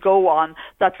can go on,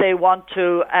 that they want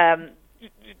to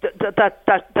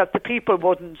that the people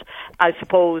wouldn't, I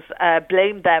suppose,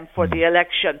 blame them for the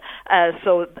election.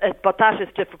 But that is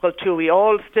difficult too. We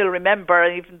all still remember,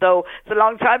 even though it's a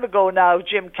long time ago now,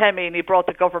 Jim Kemmy, and he brought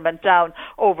the government down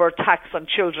over tax on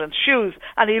children's shoes,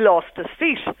 and he lost his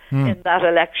seat in that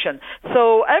election.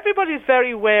 So everybody's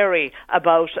very wary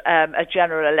about a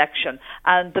general election,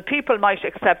 and the people might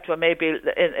accept one maybe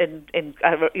in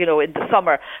the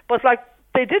summer, but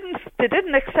they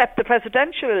didn't accept the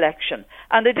presidential election,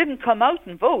 and they didn't come out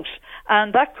and vote,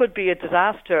 and that could be a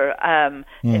disaster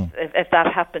if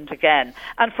that happened again.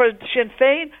 And for Sinn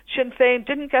Féin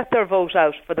didn't get their vote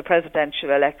out for the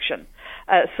presidential election.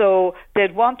 So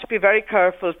they'd want to be very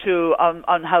careful too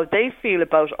on how they feel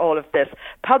about all of this.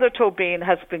 Peadar Tóibín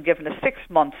has been given a 6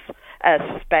 months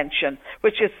suspension,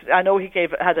 which is, I know he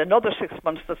had another 6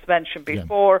 months suspension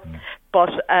before, but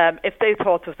if they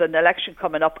thought there was an election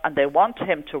coming up and they want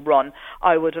him to run,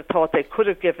 I would have thought they could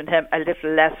have given him a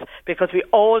little less, because we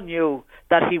all knew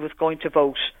that he was going to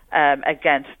vote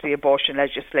against the abortion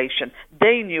legislation.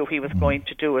 They knew he was going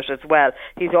to do it as well.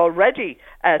 He's already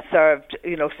served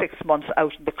 6 months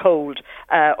out in the cold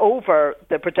over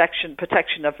the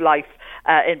protection of life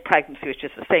in pregnancy, which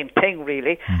is the same thing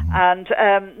really. And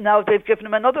now they've given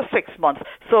him another 6 months.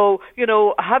 So,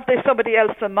 have they somebody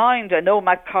else in mind? I know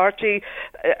McCarthy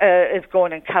is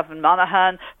going, and Cavan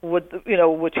Monaghan.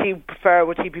 Would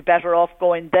he be better off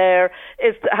going there?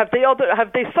 Have they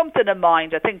something in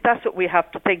mind? I think that's what we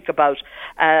have to think about.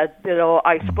 I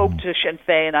spoke to Sinn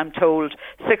Féin. I'm told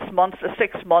 6 months is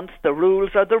 6 months. The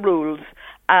rules are the rules.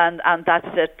 And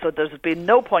that's it. So there's been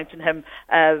no point in him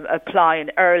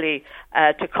applying early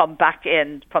to come back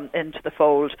into the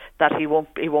fold, that he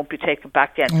won't be taken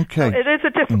back in. Okay. So it is a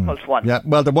difficult one. Yeah.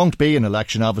 Well, there won't be an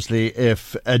election, obviously,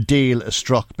 if a deal is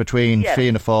struck between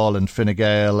Fianna Fáil and Fine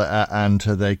Gael, and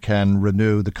they can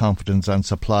renew the confidence and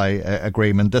supply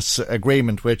agreement. This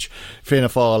agreement, which Fianna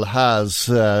Fáil has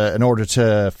in order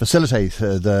to facilitate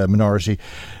the minority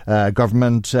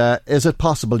government, is it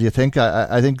possible, do you think?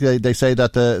 I think they say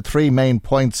that the three main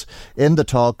points in the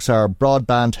talks are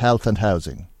broadband, health and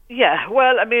housing. Yeah,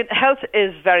 well, I mean, health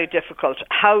is very difficult.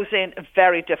 Housing,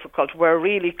 very difficult. We're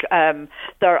really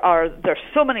there's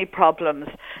so many problems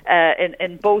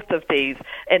in both of these.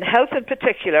 In health, in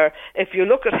particular, if you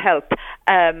look at health,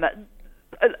 Fianna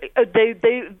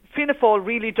Fáil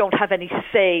really don't have any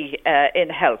say in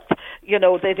health.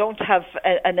 They don't have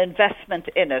an investment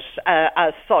in it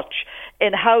as such.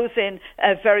 In housing,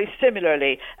 very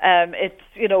similarly,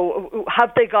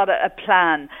 have they got a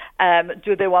plan?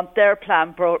 Do they want their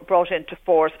plan brought into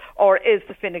force, or is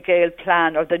the Fine Gael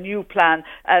plan or the new plan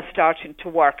starting to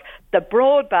work? The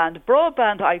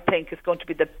broadband, I think, is going to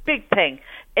be the big thing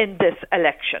in this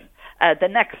election. The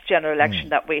next general election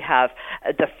that we have.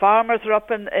 The farmers are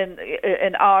up in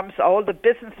arms. All the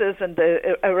businesses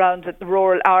around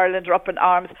rural Ireland are up in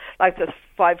arms. Like there's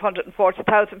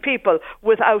 540,000 people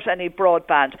without any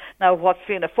broadband. Now, what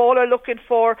Fianna Fáil are looking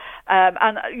for, and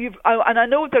I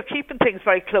know they're keeping things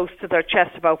very close to their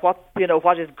chest about what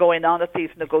is going on at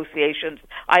these negotiations.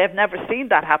 I have never seen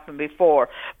that happen before.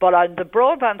 But on the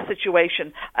broadband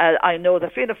situation, I know the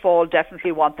Fianna Fáil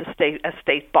definitely want a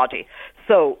state body.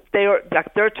 So they're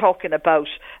talking about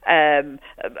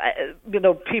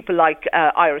people like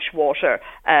Irish Water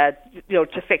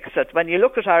to fix it. When you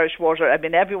look at Irish Water, I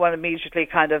mean, everyone immediately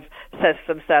kind of says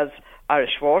to themselves,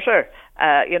 Irish Water,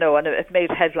 and it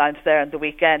made headlines there on the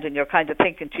weekend, and you're kind of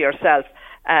thinking to yourself,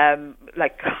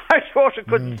 Irish Water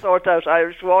couldn't sort out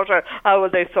Irish Water, how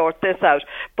will they sort this out?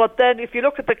 But then if you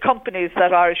look at the companies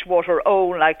that Irish Water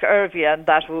own, like Ervia, and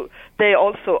that they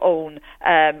also own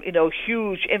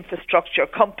huge infrastructure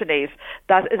companies,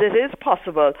 that it is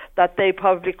possible that they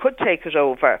probably could take it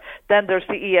over. Then there's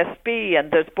the ESB and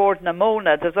there's Bord na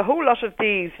Móna. There's a whole lot of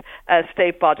these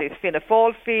state bodies. Fianna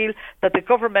Fáil feel that the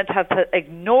government have to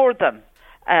ignore them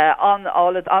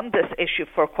on this issue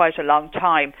for quite a long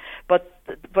time, but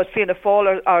Fianna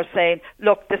Fáil are saying,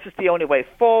 look, this is the only way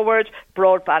forward.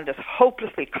 Broadband is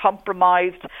hopelessly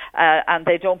compromised, and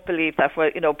they don't believe that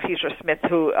Peter Smith,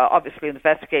 who obviously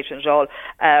investigations all,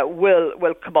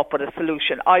 will come up with a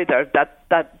solution either.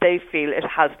 That they feel it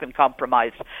has been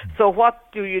compromised. So what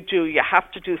do? You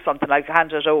have to do something like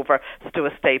hand it over to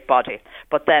a state body.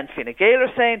 But then Fine Gael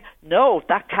are saying, no,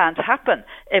 that can't happen.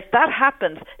 If that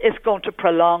happens, it's going to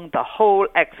prolong the whole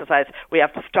exercise. We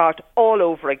have to start all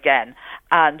over again.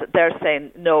 And they're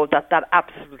saying, no, that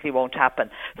absolutely won't happen.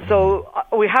 So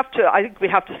I think we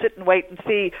have to sit and wait and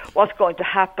see what's going to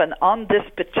happen on this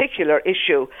particular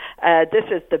issue. This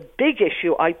is the big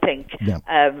issue, I think,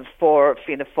 for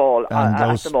Fianna Fáil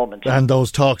at the moment. And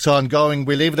those talks ongoing.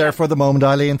 We leave it there for the moment,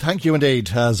 Eileen. Thank you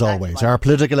indeed, as always. Our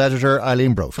political editor,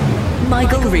 Eileen Brophy.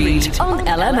 Michael Reid on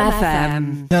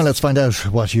LMFM. Now let's find out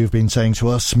what you've been saying to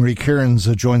us. Marie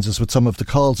Kearns joins us with some of the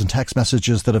calls and text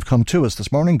messages that have come to us this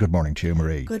morning. Good morning to you,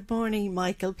 Marie. Good morning,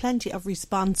 Michael. Plenty of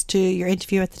response to your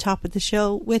interview at the top of the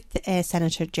show with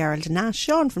Senator Gerald Nash.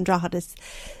 Sean from Drogheda,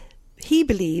 he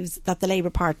believes that the Labour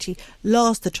Party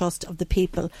lost the trust of the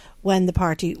people when the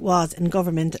party was in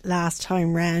government last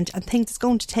time round, and thinks it's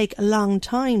going to take a long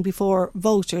time before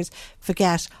voters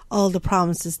forget all the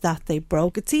promises that they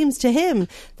broke. It seems to him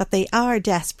that they are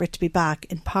desperate to be back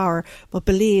in power, but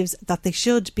believes that they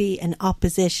should be in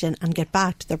opposition and get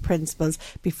back to their principles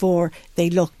before they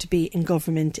look to be in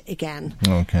government again.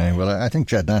 OK, well, I think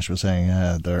Jed Nash was saying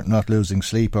they're not losing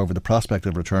sleep over the prospect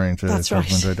of returning to government.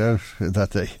 Right. I doubt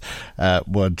that they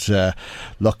would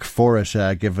look for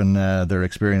it given their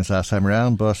experience last time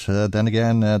around, but then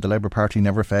again the Labour Party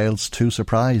never fails to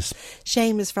surprise.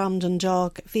 Seamus from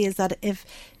Dundalk feels that if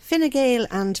Fine Gael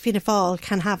and Fianna Fáil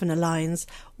can have an alliance,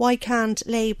 why can't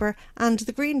Labour and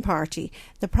the Green Party?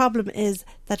 The problem is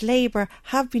that Labour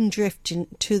have been drifting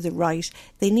to the right.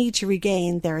 They need to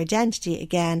regain their identity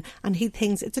again, and he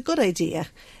thinks it's a good idea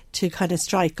to kind of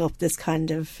strike up this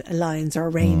kind of alliance or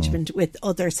arrangement with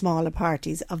other smaller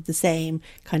parties of the same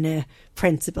kind of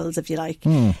principles, if you like.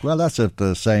 Well, that's if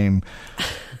the same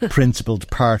principled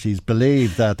parties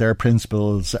believe that their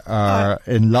principles are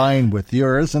in line with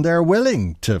yours and they're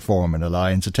willing to form an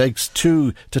alliance. It takes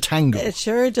two to tango. It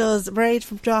sure does. Mairead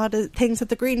from Drogheda thinks that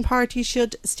the Green Party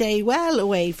should stay well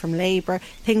away from Labour,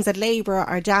 thinks that Labour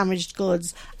are damaged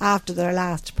goods after their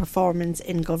last performance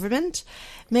in government.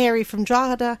 Mary from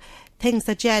Drogheda thinks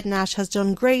that Jed Nash has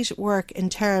done great work in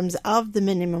terms of the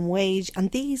minimum wage,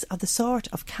 and these are the sort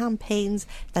of campaigns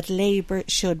that Labour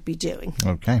should be doing.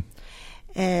 OK.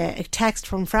 A text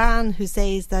from Fran who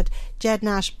says that Jed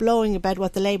Nash blowing about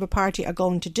what the Labour Party are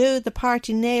going to do. The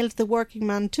party nailed the working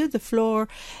man to the floor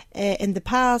in the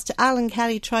past. Alan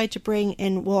Kelly tried to bring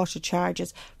in water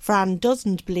charges. Fran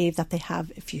doesn't believe that they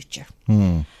have a future.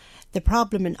 The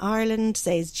problem in Ireland,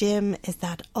 says Jim, is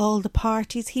that all the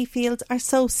parties he feels are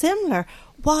so similar.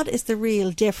 What is the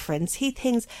real difference? He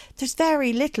thinks there's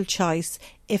very little choice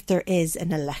if there is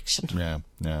an election. Yeah.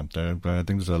 I think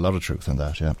there's a lot of truth in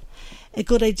that, yeah. A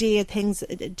good idea, thinks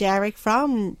Derek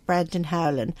from Brenton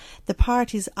Howland. The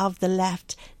parties of the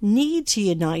left need to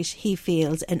unite, he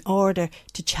feels, in order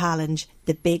to challenge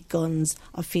the big guns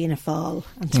of Fianna Fáil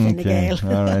and Fine Gael.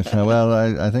 All right. Well,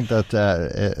 I think that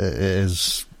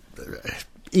is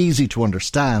easy to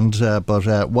understand,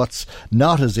 but what's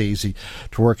not as easy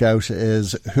to work out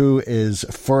is who is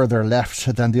further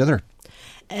left than the other.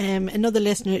 Another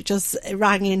listener just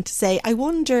rang in to say, I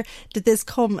wonder, did this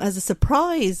come as a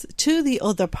surprise to the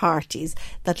other parties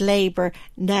that Labour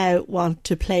now want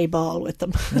to play ball with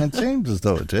them? It seems as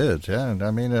though it did, yeah.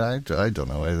 I mean, I don't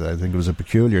know. I think it was a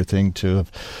peculiar thing to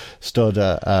have stood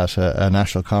at a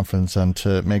national conference and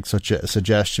to make such a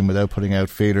suggestion without putting out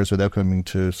feelers, without coming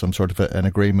to some sort of an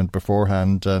agreement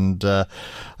beforehand. And I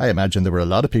imagine there were a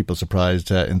lot of people surprised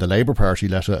in the Labour Party,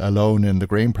 let alone in the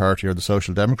Green Party or the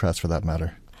Social Democrats for that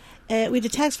matter. We had a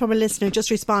text from a listener just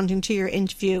responding to your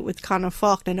interview with Conor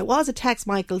Faulkner, and it was a text,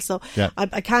 Michael, so yeah.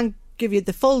 I can't give you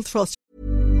the full thrust.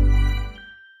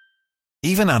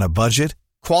 Even on a budget,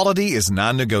 quality is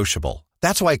non-negotiable.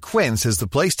 That's why Quince is the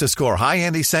place to score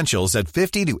high-end essentials at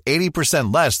 50 to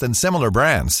 80% less than similar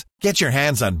brands. Get your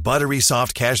hands on buttery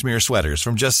soft cashmere sweaters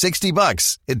from just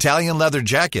 $60, Italian leather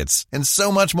jackets, and so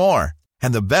much more.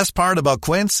 And the best part about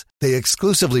Quince, they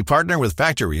exclusively partner with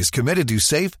factories committed to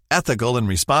safe, ethical, and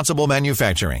responsible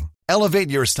manufacturing.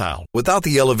 Elevate your style without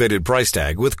the elevated price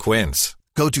tag with Quince.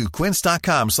 Go to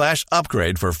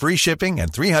quince.com/upgrade for free shipping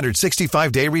and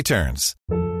 365-day returns.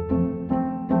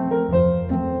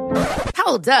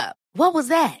 Hold up. What was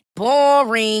that?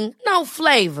 Boring. No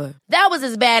flavor. That was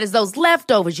as bad as those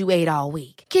leftovers you ate all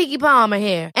week. Keke Palmer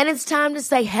here. And it's time to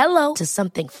say hello to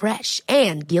something fresh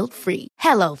and guilt-free.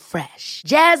 Hello Fresh.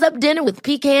 Jazz up dinner with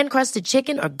pecan-crusted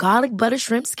chicken or garlic butter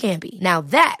shrimp scampi. Now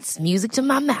that's music to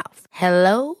my mouth.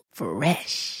 Hello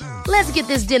Fresh. Let's get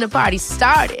this dinner party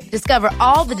started. Discover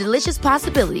all the delicious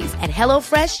possibilities at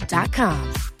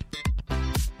HelloFresh.com.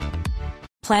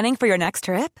 Planning for your next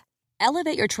trip?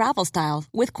 Elevate your travel style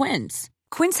with Quince.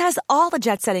 Quince has all the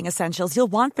jet-setting essentials you'll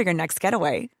want for your next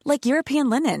getaway, like European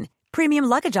linen, premium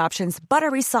luggage options,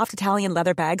 buttery soft Italian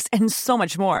leather bags, and so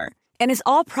much more. And is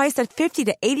all priced at 50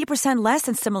 to 80% less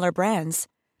than similar brands.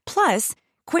 Plus,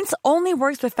 Quince only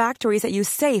works with factories that use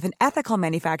safe and ethical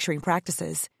manufacturing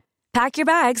practices. Pack your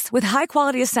bags with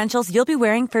high-quality essentials you'll be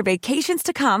wearing for vacations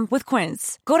to come with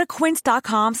Quince. Go to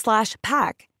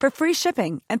quince.com/pack for free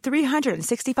shipping and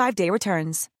 365-day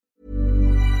returns.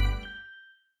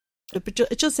 But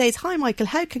it just says, hi Michael,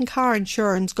 how can car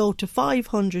insurance go to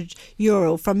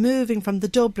 €500 from moving from the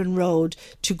Dublin Road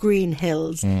to Green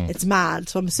Hills? It's mad.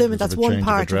 So I'm assuming that's one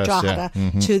part of Drogheda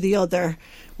to the other,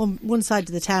 one side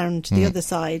of the town to the other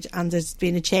side, and there's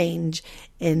been a change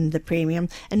in the premium.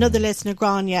 Another listener,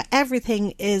 Grania,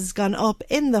 everything is gone up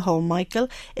in the home, Michael.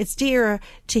 It's dearer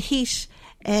to heat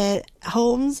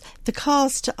homes. The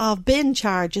cost of bin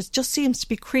charges just seems to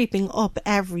be creeping up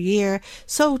every year.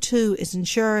 So too is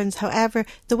insurance. However,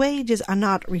 the wages are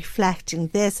not reflecting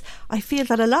this. I feel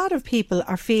that a lot of people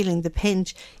are feeling the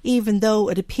pinch, even though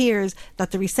it appears that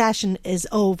the recession is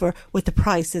over with the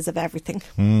prices of everything.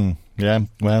 Yeah,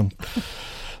 well,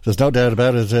 there's no doubt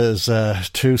about it. There's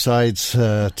two sides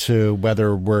to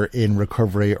whether we're in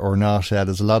recovery or not.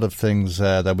 There's a lot of things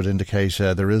that would indicate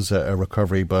there is a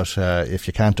recovery, but if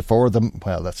you can't afford them,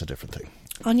 well, that's a different thing.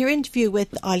 On your interview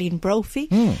with Eileen Brophy,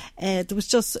 there was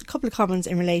just a couple of comments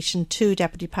in relation to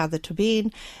Deputy Peadar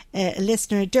Tóibín. A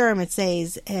listener, Dermot,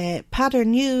 says Peadar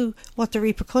knew what the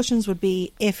repercussions would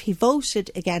be if he voted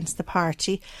against the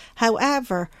party.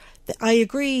 However, I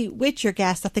agree with your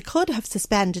guest that they could have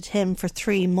suspended him for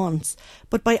 3 months,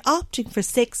 but by opting for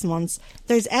 6 months,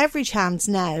 there's every chance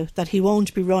now that he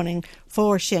won't be running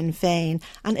for Sinn Féin.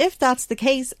 And if that's the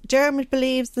case, Dermot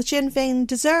believes the Sinn Féin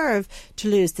deserve to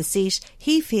lose the seat.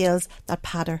 He feels that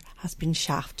Peadar has been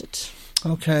shafted.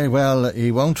 OK, well,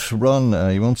 he won't run,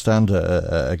 he won't stand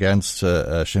against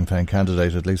a Sinn Féin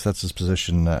candidate. At least that's his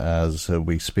position as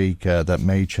we speak. That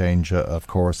may change, of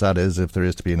course. That is, if there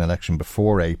is to be an election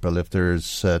before April. If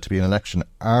there's to be an election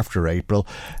after April,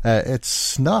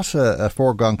 it's not a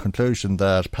foregone conclusion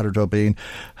that Peadar Tóibín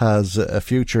has a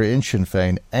future in Sinn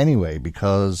Féin anyway,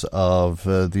 because of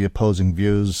the opposing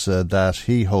views that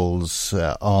he holds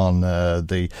on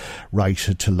the right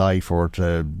to life, or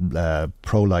to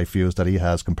pro-life views that he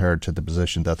has compared to the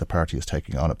position that the party is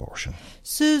taking on abortion.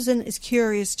 Susan is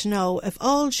curious to know if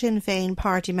all Sinn Féin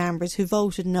party members who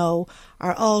voted no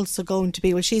are also going to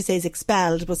be, well, she says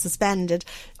expelled but suspended.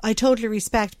 I totally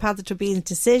respect Peadar Tóibín's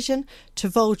decision to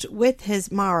vote with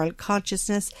his moral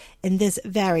consciousness in this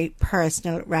very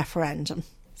personal referendum,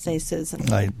 says Susan.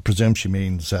 I presume she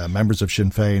means members of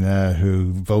Sinn Féin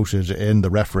who voted in the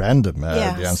referendum.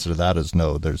 Yes. The answer to that is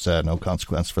no, there's no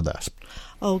consequence for that.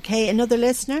 OK, another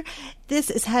listener.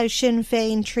 This is how Sinn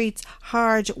Féin treats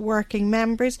hard-working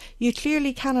members. You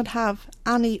clearly cannot have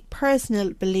any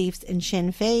personal beliefs in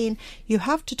Sinn Féin. You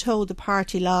have to toe the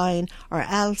party line, or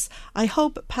else. I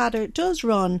hope Peadar does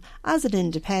run as an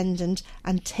independent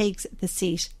and takes the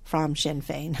seat from Sinn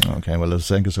Féin. OK, well,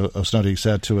 as Angus O'Snuddy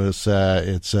said to us,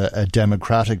 it's a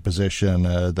democratic position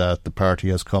that the party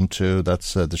has come to.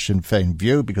 That's the Sinn Féin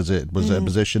view, because it was a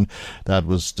position that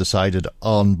was decided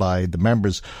on by the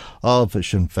members of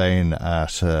Sinn Féin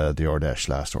at the Ordesh,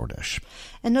 last Ordesh.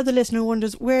 Another listener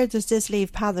wonders, where does this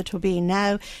leave Peadar Tóibín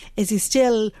now? Is he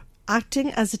still acting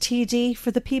as a TD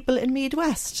for the people in Meath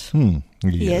West?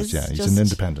 He is, yeah. He's an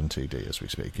independent TD as we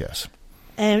speak, yes.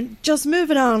 Just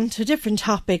moving on to a different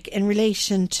topic in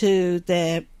relation to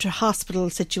the hospital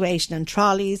situation and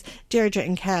trolleys. Deirdre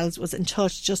in Kells was in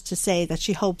touch just to say that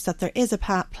she hopes that there is a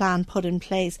plan put in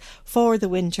place for the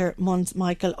winter months,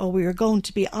 Michael, or we are going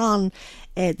to be on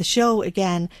the show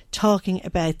again talking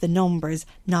about the numbers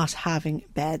not having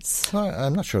beds.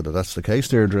 I'm not sure that that's the case,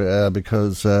 Deirdre,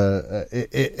 because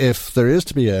if there is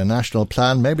to be a national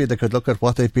plan, maybe they could look at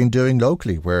what they've been doing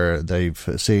locally, where they've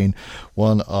seen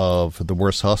one of the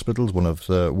worst hospitals, one of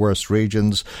the worst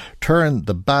regions, turn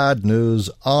the bad news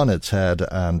on its head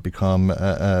and become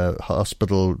a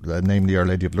hospital, namely Our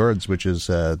Lady of Lourdes, which is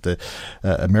the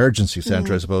emergency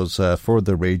centre, I suppose, for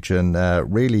the region,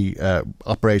 really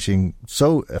operating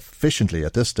so efficiently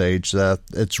at this stage that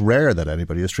it's rare that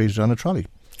anybody is treated on a trolley.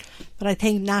 But I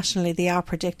think nationally they are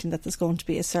predicting that there's going to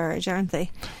be a surge, aren't they?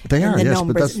 They are, in the yes,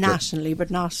 numbers but that's nationally, but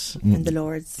not in the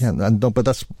Lourdes. Yeah, but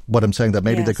that's what I'm saying, that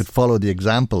maybe they could follow the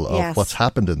example of what's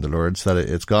happened in the Lourdes, that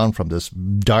it's gone from this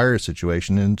dire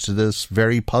situation into this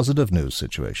very positive news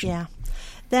situation. Yeah.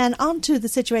 Then on to the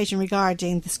situation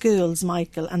regarding the schools,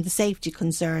 Michael, and the safety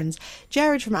concerns.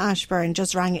 Jared from Ashburn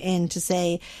just rang in to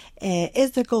say,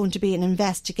 is there going to be an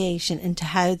investigation into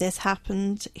how this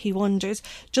happened, he wonders,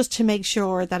 just to make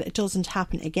sure that it doesn't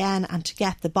happen again and to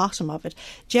get the bottom of it.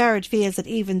 Jared feels that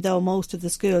even though most of the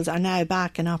schools are now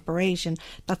back in operation,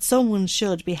 that someone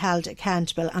should be held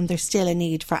accountable and there's still a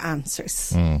need for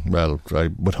answers. Well, I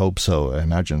would hope so, I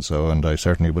imagine so, and I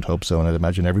certainly would hope so, and I'd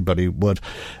imagine everybody would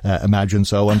imagine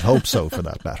so. so, and hope so for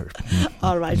that matter.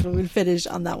 All right, well, we'll finish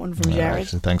on that one from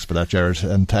Jared. Right, thanks for that, Jared,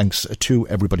 and thanks to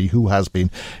everybody who has been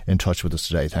in touch with us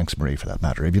today. Thanks, Marie, for that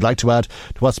matter. If you'd like to add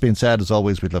to what's been said, as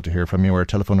always, we'd love to hear from you. Our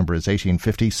telephone number is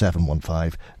 1850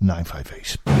 715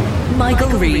 958.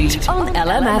 Michael Reid on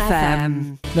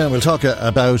LMFM. Now we'll talk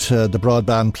about the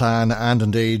broadband plan and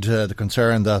indeed the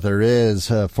concern that there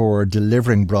is for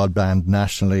delivering broadband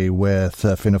nationally with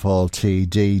Fianna Fáil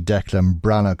TD Declan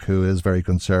Brannock, who is very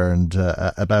concerned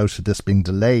about this being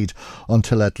delayed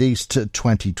until at least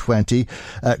 2020.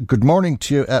 Good morning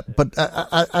to you. But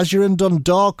as you're in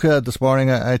Dundalk this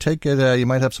morning, I take it you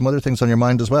might have some other things on your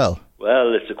mind as well.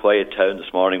 Well, it's a quiet town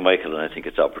this morning, Michael, and I think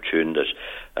it's opportune that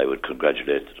I would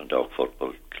congratulate the Dundalk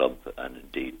Football Club and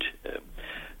indeed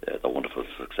the wonderful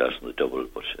success in the double,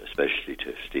 but especially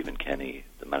to Stephen Kenny,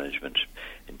 the management,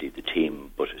 indeed the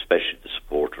team, but especially the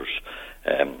supporters.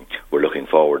 We're looking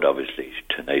forward, obviously,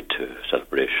 tonight to a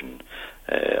celebration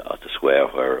at the square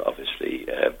where, obviously,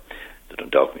 the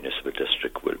Dundalk Municipal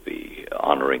District will be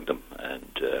honouring them,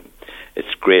 and it's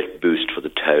a great boost for the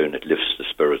town. It lifts the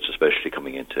spirits, especially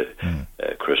coming into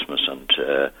Christmas, and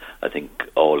I think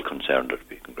all concerned are to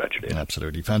be congratulated.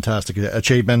 Absolutely fantastic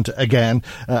achievement again,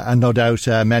 and no doubt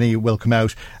many will come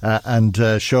out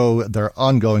and show their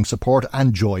ongoing support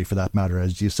and joy, for that matter,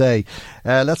 as you say.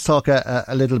 Let's talk a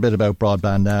little bit about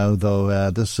broadband now, though.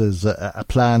 This is a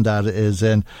plan that is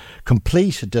in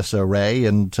complete disarray,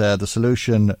 and the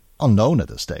solution unknown at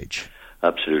this stage.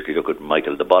 Absolutely. Look, at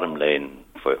Michael, the bottom line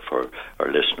for our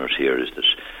listeners here is that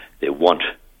they want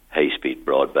high-speed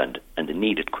broadband and they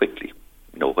need it quickly.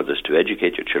 You know, whether it's to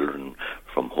educate your children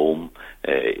from home,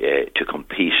 to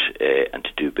compete and to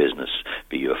do business,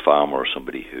 be you a farmer or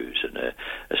somebody who's in a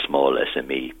small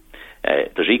SME.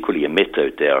 There's equally a myth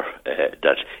out there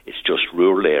that it's just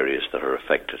rural areas that are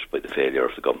affected by the failure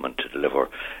of the government to deliver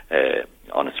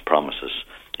on its promises.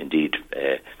 Indeed,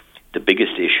 the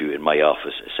biggest issue in my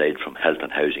office, aside from health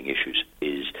and housing issues,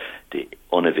 is the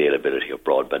unavailability of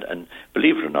broadband. And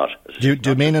believe it or not... Do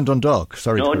you mean in Dundalk?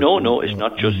 Sorry. No, it's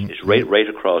not just... It's right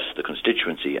across the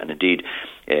constituency. And indeed,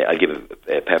 I'll give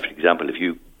a perfect example. If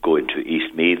you go into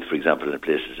East Meath, for example, in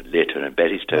places in Leighton and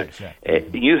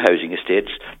Bettystown, the new housing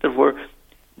estates that were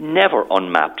never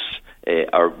on maps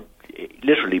are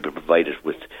literally been provided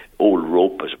with old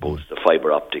rope, as opposed to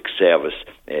fibre optic service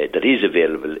that is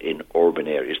available in urban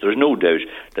areas. There's no doubt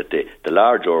that the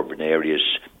large urban areas,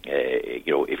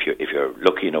 if you're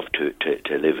lucky enough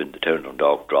to live in the town of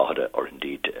Dundalk, Drogheda, or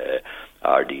indeed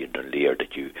Ardee and Dunleer,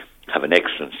 that you have an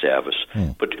excellent service.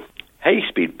 But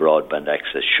high-speed broadband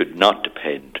access should not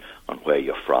depend on where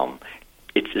you're from.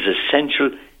 It is essential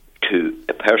to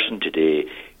a person today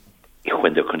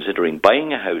when they're considering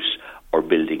buying a house or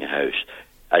building a house,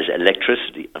 as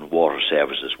electricity and water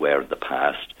services were in the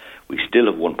past. We still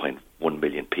have 1.1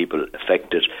 million people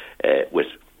affected with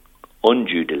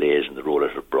undue delays in the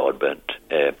rollout of broadband.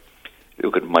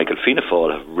 Look at Michael, Fianna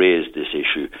Fáil have raised this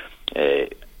issue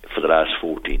for the last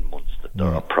 14 months, that there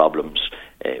are problems.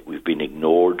 We've been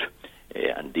ignored,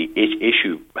 and the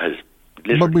issue has...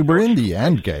 But we were in the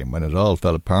end game when it all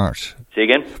fell apart. Say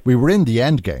again? We were in the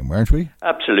end game, weren't we?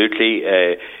 Absolutely.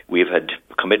 We've had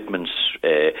commitments,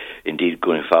 indeed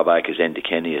going far back as Enda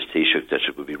Kenny, as Taoiseach, that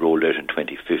it would be rolled out in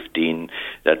 2015.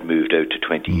 That moved out to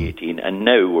 2018. And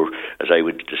now we're, as I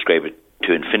would describe it,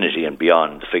 to infinity and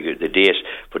beyond. The date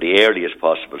for the earliest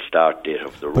possible start date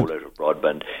of the rollout of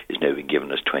broadband is now being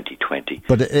given as 2020.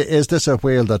 But is this a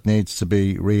wheel that needs to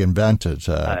be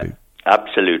reinvented?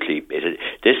 Absolutely.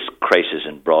 This crisis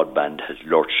in broadband has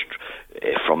lurched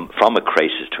from a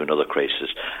crisis to another crisis,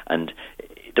 and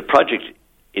the project,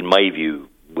 in my view,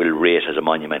 will rate as a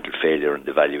monumental failure in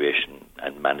the evaluation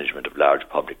and management of large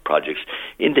public projects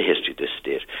in the history of this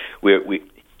state.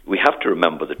 We have to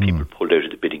remember that people pulled out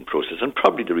of the bidding process, and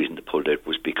probably the reason they pulled out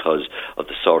was because of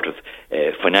the sort of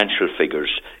financial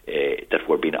figures that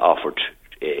were being offered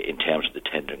in terms of the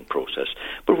tendering process.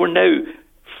 But we're now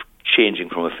changing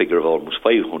from a figure of almost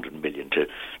 500 million to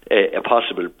a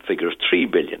possible figure of 3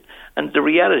 billion. And the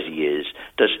reality is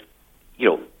that,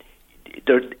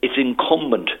 it's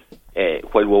incumbent,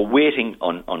 while we're waiting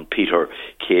on Peter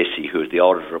Casey, who is the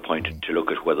auditor appointed to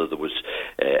look at whether there was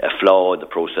a flaw in the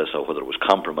process or whether it was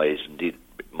compromised. Indeed,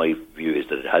 my view is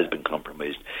that it has been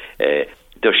compromised.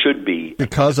 There should be...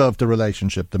 Because of the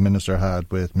relationship the Minister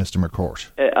had with Mr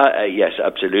McCourt. Yes,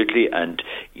 absolutely. And,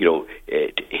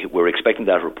 we're expecting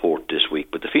that report this week.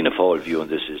 But the Fianna Fáil view on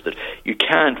this is that you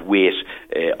can't wait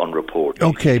on reports.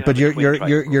 Okay, but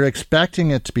you're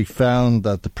expecting it to be found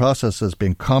that the process has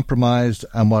been compromised,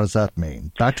 and what does that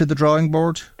mean? Back to the drawing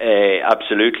board?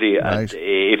 Absolutely. Right. And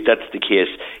if that's the case,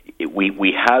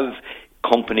 we have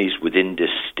companies within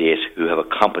this state who have a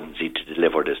competency to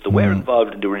deliver this. They were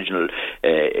involved in the original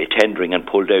tendering and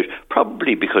pulled out,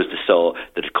 probably because they saw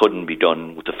that it couldn't be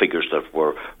done with the figures that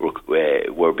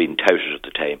were being touted at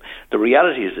the time. The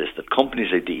reality is this, that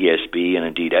companies like the ESB and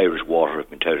indeed Irish Water have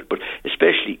been touted, but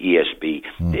especially ESB,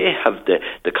 they have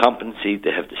the competency,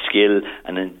 they have the skill,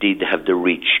 and indeed they have the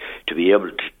reach to be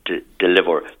able to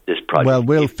deliver this project. Well,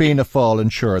 will Fianna Fáil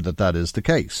ensure that is the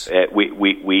case?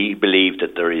 We believe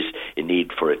that there is a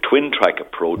need for a twin-track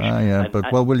approach.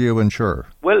 But what will you ensure?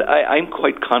 Well, I'm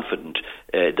quite confident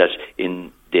that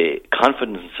in the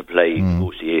confidence and supply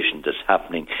negotiation that's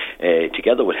happening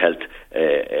together with health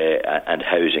and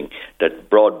housing, that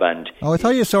broadband... Oh, I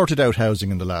thought you sorted out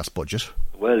housing in the last budget.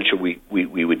 Well, sure,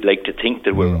 we would like to think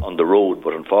that we're on the road,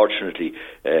 but unfortunately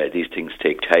these things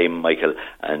take time, Michael,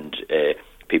 and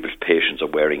people's patience are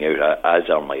wearing out, as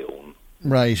are my own.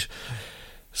 Right.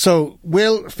 So,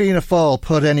 will Fianna Fáil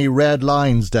put any red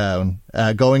lines down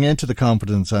going into the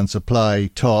confidence and supply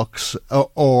talks,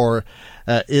 or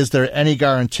is there any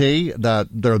guarantee that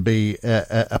there'll be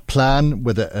a plan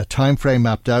with a time frame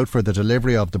mapped out for the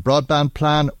delivery of the broadband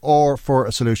plan or for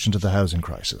a solution to the housing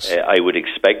crisis? I would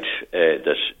expect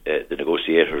that the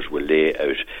negotiators will lay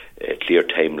out clear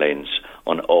timelines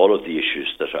on all of the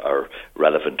issues that are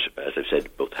relevant, as I've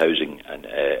said, both housing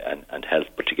and health,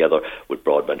 but together with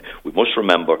broadband. We must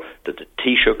remember that the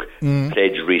Taoiseach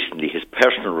pledged recently his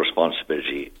personal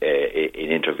responsibility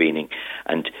in intervening,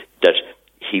 and that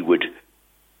he would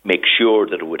make sure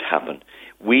that it would happen.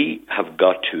 We have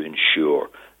got to ensure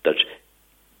that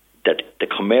the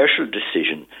commercial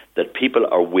decision that people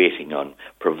are waiting on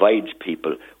provides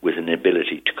people with an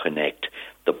ability to connect.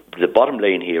 The bottom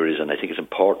line here is, and I think it's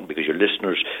important because your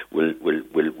listeners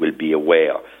will be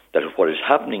aware, that what is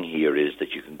happening here is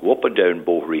that you can go up and down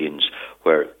Bohreens,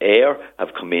 where Air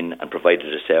have come in and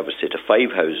provided a service, say, to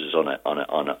 5 houses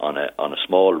on a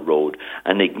small road,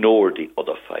 and ignore the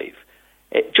other 5,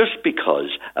 just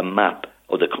because a map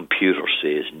or the computer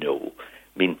says no.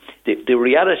 I mean, the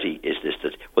reality is this,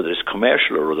 that whether it's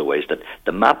commercial or otherwise, that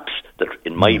the maps that,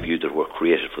 in my view, that were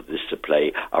created for this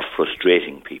supply are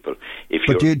frustrating people.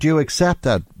 But do you accept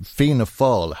that Fianna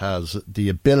Fáil has the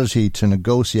ability to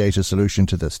negotiate a solution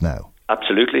to this now?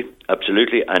 Absolutely,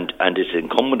 and it's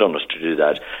incumbent on us to do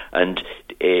that. And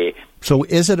so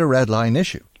is it a red line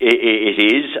issue?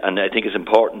 It is, and I think it's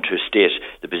important to state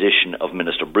the position of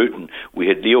Minister Bruton. We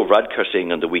had Leo Varadkar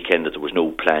saying on the weekend that there was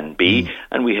no plan B,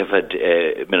 and we have had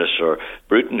Minister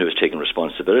Bruton, who has taken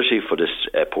responsibility for this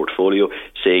portfolio,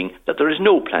 saying that there is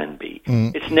no plan B.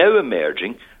 It's now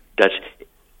emerging that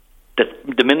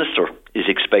the Minister is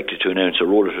expected to announce a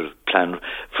rollout plan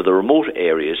for the remote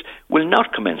areas will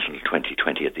not commence until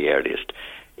 2020 at the earliest.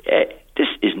 This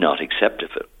is not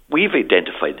acceptable. We've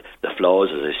identified the flaws,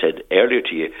 as I said earlier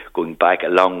to you, going back a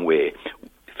long way.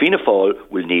 Fianna Fáil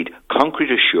will need concrete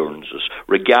assurances,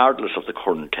 regardless of the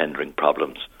current tendering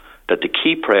problems, that the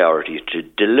key priority is to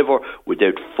deliver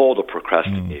without further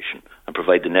procrastination and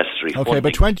provide the necessary funding. Okay,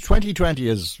 but 2020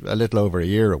 is a little over a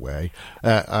year away.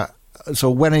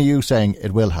 So when are you saying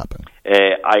it will happen?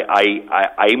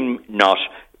 I'm not...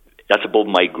 That's above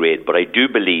my grade, but I do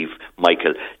believe,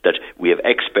 Michael, that we have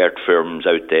expert firms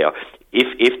out there.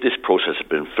 If this process has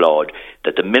been flawed,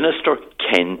 that the Minister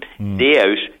can lay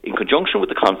out, in conjunction with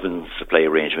the confidence supply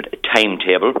arrangement, a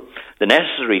timetable, the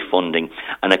necessary funding,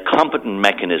 and a competent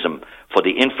mechanism for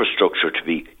the infrastructure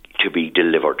to be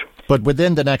delivered. But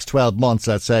within the next 12 months,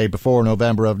 let's say, before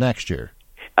November of next year?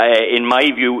 In my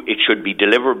view, it should be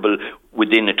deliverable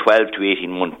within a 12 to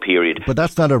 18 month period. But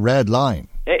that's not a red line.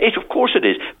 Of course it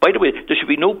is. By the way, there should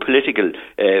be no political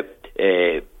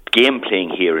game playing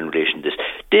here in relation to this.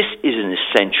 This is an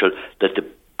essential that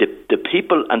the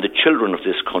people and the children of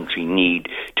this country need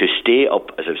to stay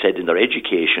up, as I've said, in their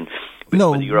education.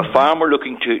 No. Whether you're a farmer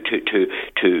looking to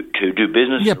do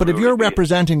business. Yeah, but if you're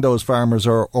representing those farmers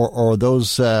or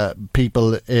those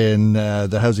people in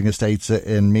the housing estates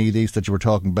in Meath East that you were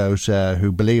talking about,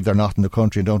 who believe they're not in the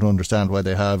country and don't understand why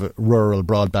they have rural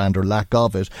broadband or lack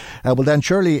of it, well then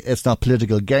surely it's not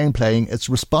political game playing, it's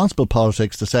responsible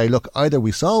politics to say, look, either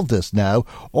we solve this now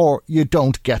or you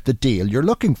don't get the deal you're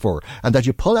looking for, and that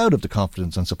you pull out of the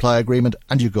confidence and supply agreement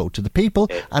and you go to the people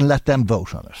and let them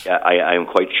vote on it. I am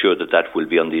quite sure that will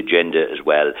be on the agenda as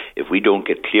well. If we don't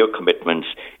get clear commitments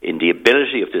in the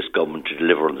ability of this government to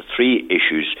deliver on the 3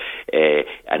 issues,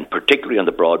 and particularly on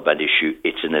the broadband issue,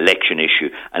 it's an election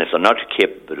issue, and if they're not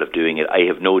capable of doing it, I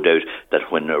have no doubt that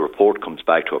when a report comes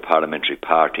back to a parliamentary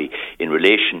party in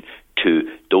relation to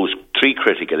those 3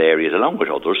 critical areas, along with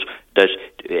others, that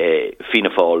Fianna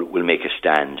Fáil will make a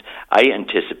stand. I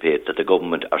anticipate that the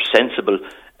government are sensible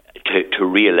to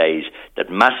realise that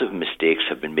massive mistakes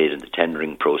have been made in the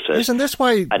tendering process. Isn't this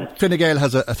why Fine Gael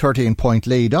has a 13-point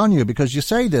lead on you? Because you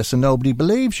say this and nobody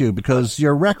believes you, because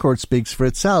your record speaks for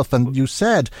itself, and you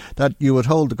said that you would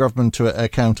hold the government to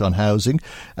account on housing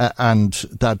and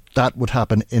that would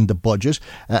happen in the budget.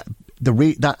 The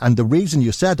reason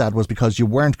you said that was because you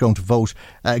weren't going to vote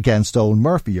against Eoin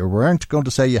Murphy. You weren't going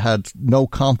to say you had no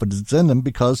confidence in him,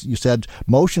 because you said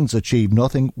motions achieve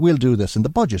nothing. We'll do this in the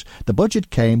budget. The budget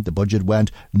came, the budget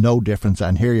went, no difference.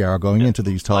 And here you are going into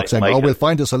these talks saying, Michael, we'll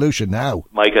find a solution now.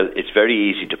 Michael, it's very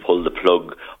easy to pull the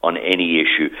plug on any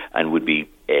issue and would be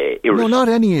no, not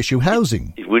any issue,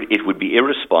 housing. It would be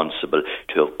irresponsible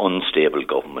to have unstable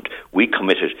government. We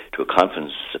committed to a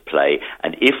confidence supply,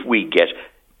 and if we get...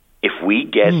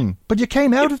 But you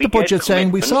came out of the budget saying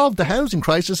we solved the housing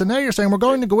crisis, and now you're saying we're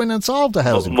going to go in and solve the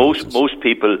housing crisis. Most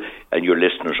people and your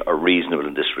listeners are reasonable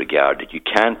in this regard, that you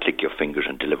can't click your fingers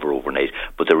and deliver overnight.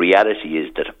 But the reality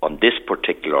is that on this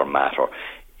particular matter,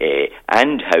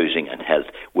 and housing and health,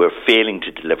 we're failing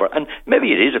to deliver. And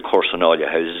maybe it is a curse on all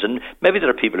your houses, and maybe there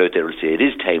are people out there who say it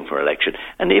is time for election.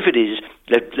 And if it is,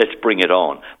 let's bring it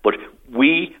on. But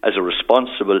we, as a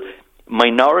responsible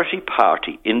minority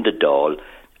party in the Dáil,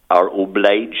 are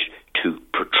obliged to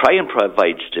try and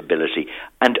provide stability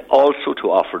and also to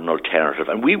offer an alternative,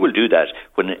 and we will do that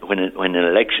when an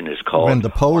election is called. When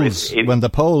the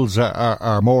polls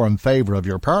are more in favour of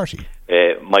your party.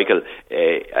 Michael,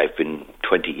 I've been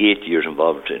 28 years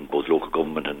involved in both local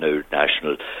government and now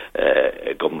national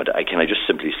government. Can I just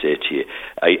simply say to you,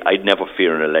 I'd never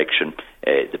fear an election.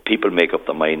 The people make up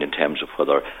their mind in terms of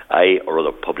whether I or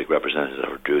other public representatives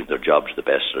are doing their job to the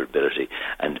best of their ability.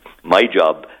 And my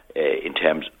job, in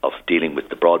terms of dealing with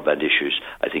the broadband issues,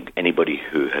 I think anybody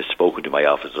who has spoken to my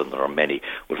office, and there are many,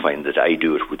 will find that I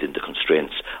do it within the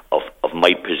constraints of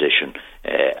my position,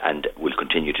 and will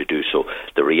continue to do so.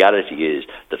 The reality is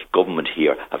that government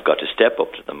here have got to step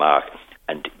up to the mark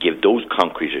and give those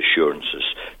concrete assurances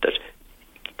that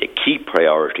the key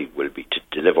priority will be to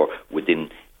deliver within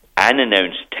an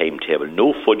announced timetable,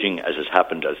 no fudging as has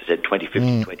happened, as I said,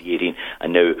 2015, 2018,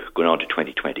 and now going on to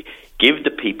 2020. Give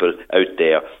the people out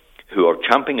there who are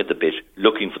champing at the bit,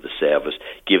 looking for the service,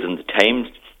 give them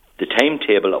the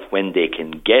timetable of when they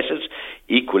can get it,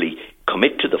 equally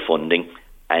commit to the funding,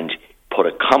 and put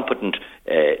a competent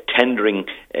tendering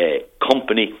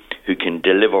company who can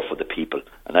deliver for the people.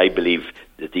 And I believe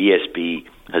that the ESB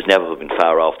has never been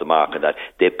far off the mark on that.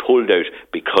 They pulled out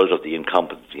because of the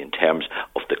incompetency in terms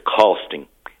of the costing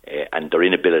and their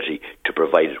inability to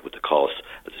provide it with the cost.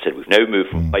 As I said, we've now moved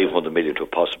from 500 million to a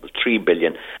possible 3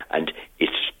 billion, and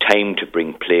it's time to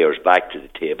bring players back to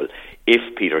the table.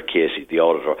 If Peter Casey, the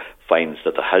auditor, finds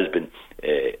that there has been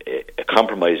a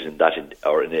compromise in that,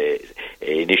 or an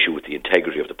issue with the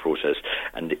integrity of the process,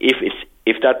 and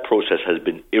if that process has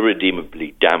been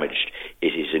irredeemably damaged,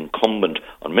 it is incumbent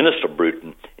on Minister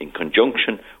Bruton, in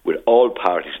conjunction with all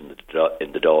parties in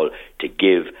the Dáil, to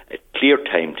give a clear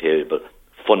timetable,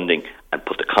 funding, and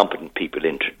put the competent people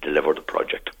in to deliver the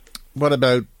project. What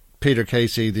about Peter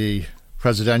Casey, the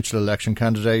presidential election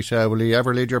candidate? Will he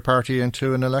ever lead your party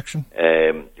into an election?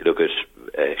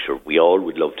 Sure, we all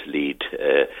would love to lead.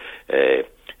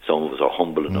 Some of us are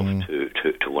humble enough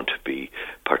to want to be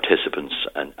participants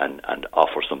and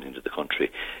offer something to the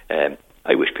country.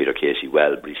 I wish Peter Casey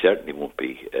well, but he certainly won't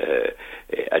be.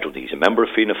 I don't think he's a member of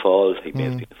Fianna Fáil. He may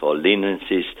have Fianna Fáil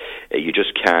leniencies. You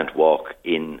just can't walk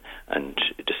in and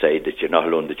decide that you're not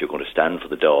alone, that you're going to stand for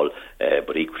the Dáil,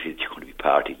 but equally that you're going to be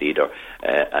party leader.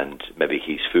 And maybe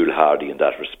he's foolhardy in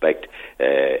that respect,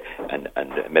 and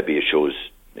maybe it shows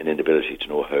an inability to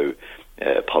know how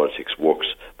politics works.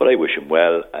 But I wish him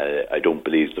well. I don't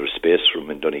believe there's space for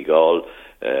him in Donegal.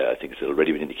 I think it's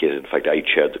already been indicated. In fact, I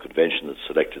chaired the convention that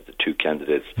selected the two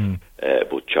candidates,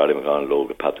 both Charlie McConnell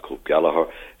and Pat the Cope Gallagher.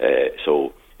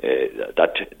 So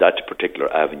that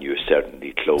particular avenue is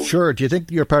certainly closed. Sure. Do you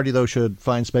think your party, though, should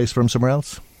find space for him somewhere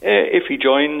else? If he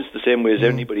joins the same way as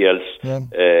anybody else,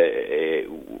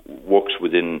 works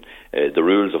within the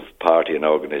rules of party and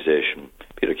organisation,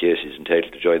 Peter Casey is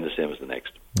entitled to join the same as the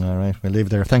next. All right, we'll leave it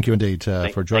there. Thank you indeed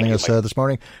for joining us this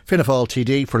morning. Fianna Fáil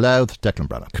TD for Louth, Declan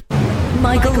Brannock.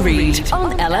 Michael Reid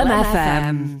on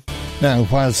LMFM. Now,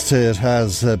 whilst it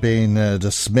has been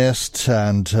dismissed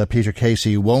and Peter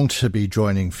Casey won't be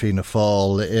joining Fianna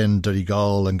Fáil in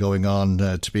Donegal and going on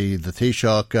to be the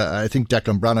Taoiseach, I think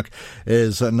Declan Brannock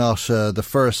is not the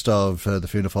first of the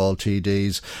Fianna Fáil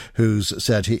TDs who's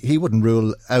said he wouldn't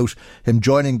rule out him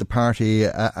joining the party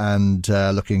and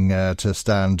looking to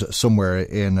stand somewhere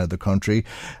in the country.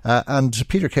 And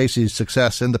Peter Casey's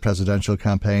success in the presidential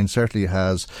campaign certainly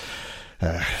has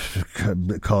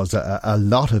caused a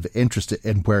lot of interest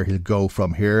in where he'll go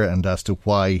from here and as to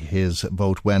why his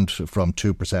vote went from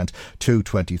 2% to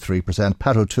 23%.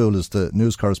 Pat O'Toole is the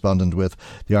news correspondent with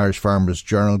the Irish Farmers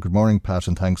Journal. Good morning, Pat,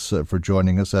 and thanks for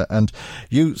joining us. And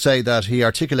you say that he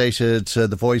articulated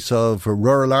the voice of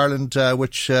rural Ireland,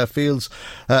 which feels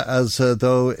as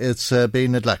though it's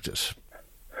been neglected.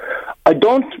 I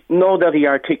don't know that he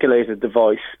articulated the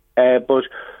voice,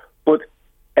 but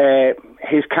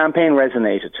his campaign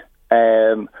resonated.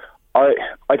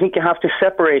 I think you have to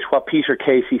separate what Peter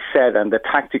Casey said and the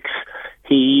tactics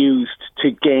he used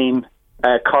to gain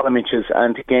column inches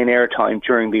and to gain airtime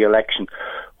during the election,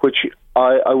 which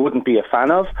I wouldn't be a fan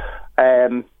of,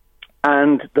 and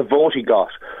the vote he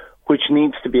got, which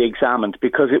needs to be examined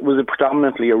because it was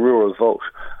predominantly a rural vote.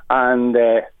 And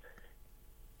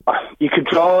you could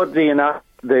draw the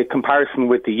comparison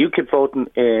with the UKIP vote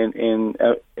in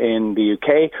the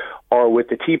UK, or with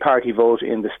the Tea Party vote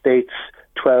in the States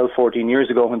 12, 14 years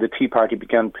ago, when the Tea Party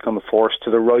began to become a force to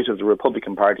the right of the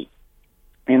Republican Party.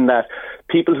 In that,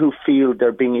 people who feel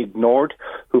they're being ignored,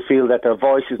 who feel that their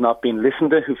voice is not being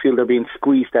listened to, who feel they're being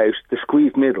squeezed out, the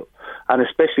squeezed middle, and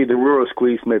especially the rural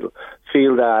squeezed middle,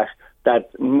 feel that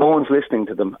no one's listening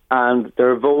to them, and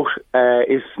their vote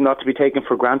is not to be taken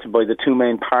for granted by the two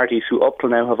main parties who up till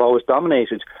now have always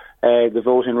dominated the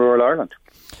vote in rural Ireland.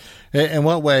 In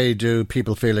what way do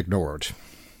people feel ignored?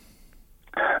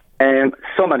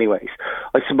 So many ways.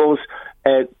 I suppose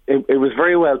it was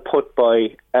very well put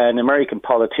by an American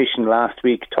politician last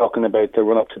week talking about the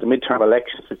run-up to the midterm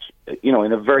elections, which,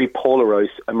 in a very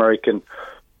polarised American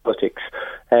politics.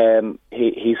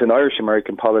 He's an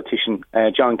Irish-American politician,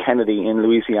 John Kennedy in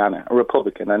Louisiana, a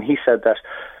Republican, and he said that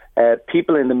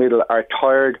people in the middle are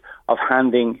tired of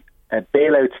handing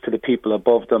bailouts to the people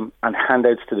above them and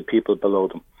handouts to the people below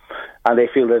them. And they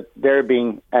feel that they're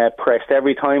being pressed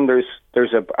every time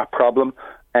there's a problem.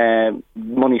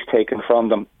 Money's taken from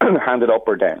them, handed up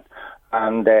or down.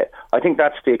 And I think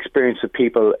that's the experience of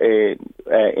people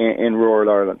in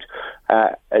rural Ireland.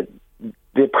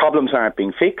 The problems aren't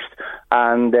being fixed,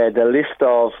 and the list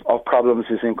of problems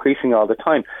is increasing all the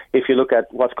time. If you look at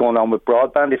what's going on with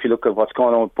broadband, if you look at what's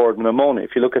going on with Borden Mamona,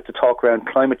 if you look at the talk around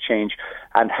climate change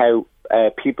and how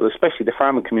people, especially the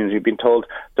farming community, have been told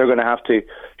they're going to have to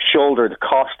shoulder the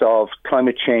cost of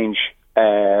climate change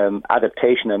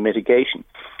adaptation and mitigation.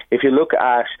 If you look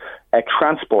at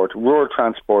transport, rural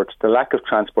transport, the lack of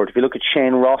transport, if you look at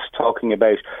Shane Ross talking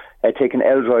about taking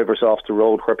L drivers off the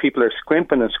road, where people are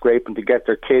scrimping and scraping to get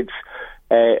their kids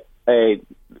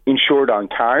insured on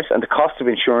cars, and the cost of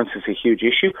insurance is a huge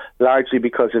issue, largely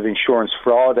because of insurance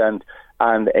fraud and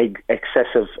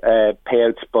excessive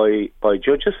payouts by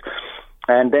judges.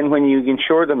 And then when you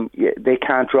insure them, they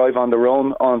can't drive on their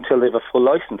own until they have a full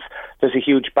licence. There's a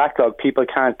huge backlog. People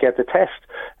can't get the test.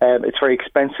 It's very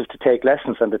expensive to take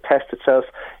lessons, and the test itself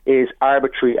is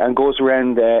arbitrary and goes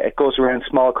around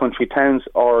small country towns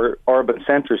or urban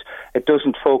centres. It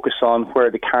doesn't focus on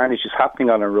where the carnage is happening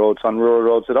on rural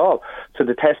roads at all. So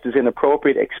the test is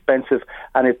inappropriate, expensive,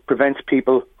 and it prevents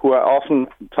people who are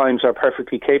oftentimes are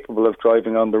perfectly capable of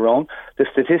driving on their own. The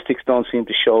statistics don't seem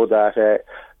to show that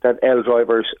L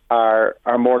drivers are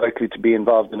more likely to be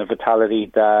involved in a fatality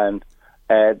than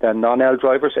non-L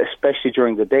drivers, especially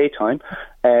during the daytime.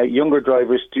 Younger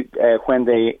drivers, when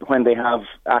they have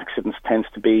accidents, tends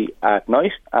to be at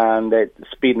night, and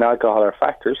speed and alcohol are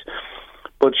factors.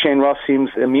 But Shane Ross seems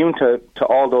immune to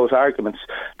all those arguments.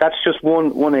 That's just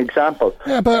one example.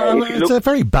 Yeah, but it's a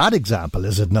very bad example,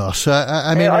 is it not?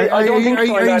 Are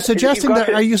you suggesting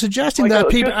that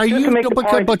people?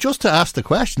 But just to ask the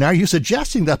question, are you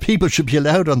suggesting that people should be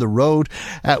allowed on the road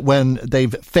when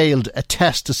they've failed a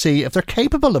test to see if they're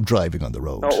capable of driving on the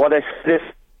road? No, what I said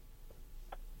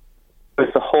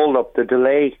is the hold-up, the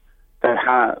delay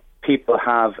that people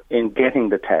have in getting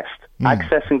the test.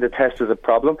 Accessing the test is a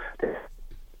problem.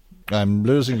 I'm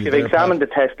losing you. You've examined the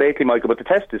test lately, Michael, but the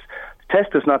test does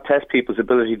not test people's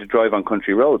ability to drive on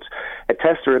country roads. It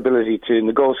tests their ability to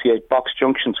negotiate box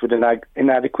junctions with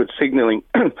inadequate signalling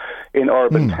in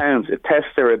urban towns. It tests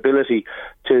their ability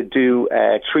to do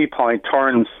 3-point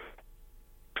turns.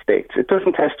 It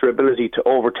doesn't test their ability to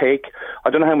overtake. I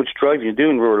don't know how much driving you do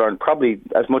in rural Ireland, probably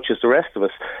as much as the rest of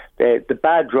us. The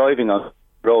bad driving on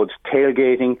roads,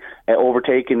 tailgating,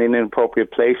 overtaking in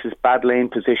inappropriate places, bad lane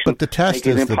position. But the test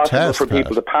is the test for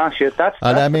people to pass you. You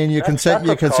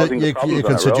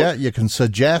can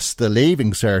suggest the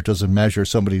leaving cert doesn't measure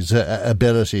somebody's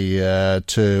ability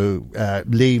to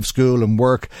leave school and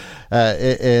work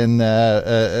in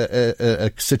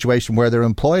a situation where they're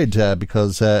employed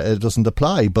because it doesn't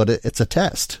apply. But it's a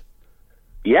test.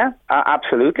 Yeah,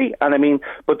 absolutely. And I mean,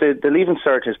 but the Leaving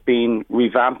Cert has been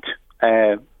revamped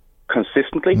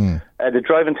consistently. The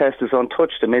driving test is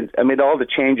untouched amid all the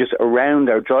changes around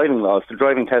our driving laws. The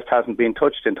driving test hasn't been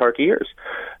touched in 30 years.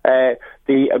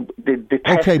 The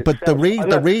test okay, but itself,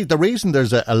 the reason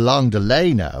there's a long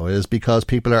delay now is because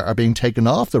people are being taken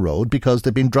off the road because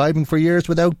they've been driving for years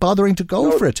without bothering to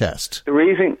go for a test. The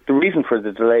reason for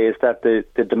the delay is that the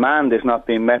demand is not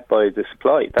being met by the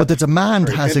supply. But the demand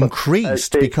has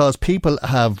increased because people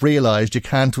have realised you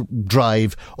can't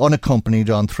drive unaccompanied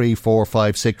on 3, 4,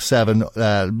 5, 6, 7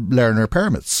 learner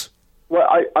permits. Well,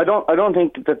 I don't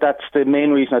think that's the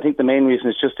main reason. I think the main reason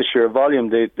is just the sheer volume.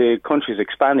 The country is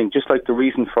expanding, just like the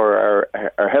reason for our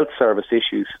health service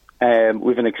issues.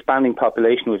 We've an expanding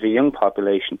population, with a young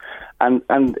population, and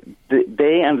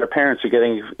they and their parents are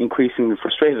getting increasingly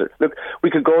frustrated. Look, we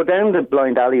could go down the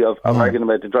blind alley of arguing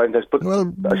about the driving test, but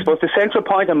I suppose the central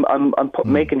point I'm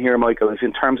making here, Michael, is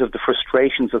in terms of the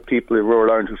frustrations of people in rural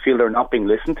Ireland who feel they're not being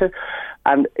listened to.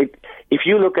 And if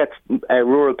you look at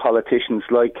rural politicians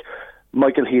like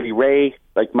Michael Healy-Rae,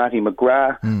 like Matty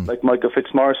McGrath, like Michael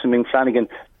Fitzmaurice and Ming Flanagan,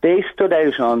 they stood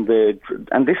out on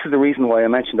and this is the reason why I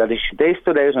mentioned that issue, they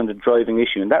stood out on the driving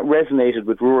issue, and that resonated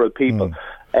with rural people.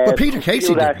 But Peter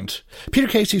Casey didn't. Peter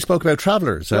Casey spoke about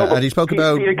travellers, and he spoke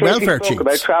about welfare chiefs. Peter Casey spoke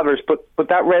about travellers, but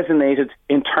that resonated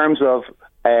in terms of,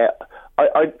 I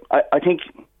think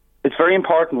it's very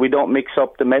important we don't mix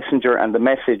up the messenger and the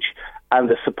message and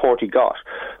the support he got.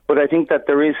 But I think that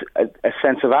there is a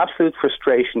sense of absolute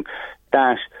frustration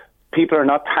that people are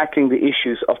not tackling the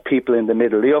issues of people in the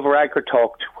middle. Leo Varadkar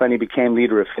talked, when he became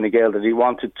leader of Fine Gael, that he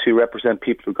wanted to represent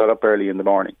people who got up early in the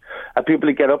morning. And people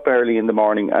who get up early in the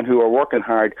morning and who are working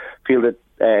hard feel that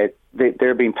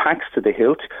they're being taxed to the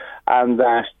hilt, and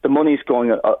that the money is going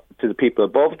to the people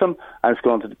above them and it's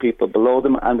going to the people below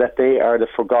them, and that they are the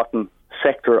forgotten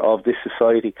sector of this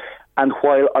society. And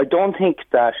while I don't think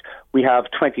that we have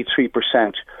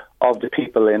 23% of the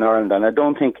people in Ireland, and I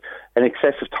don't think an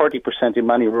excess of 30% in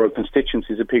many rural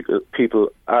constituencies of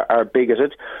people are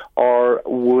bigoted or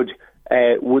would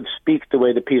speak the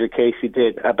way that Peter Casey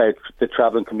did about the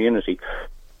travelling community,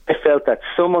 I felt that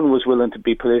someone was willing to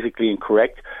be politically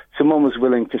incorrect, someone was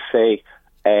willing to say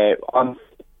on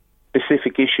a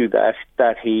specific issue that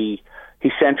he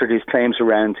centred his claims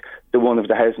around the one of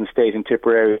the housing estate in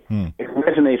Tipperary. It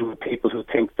resonated with people who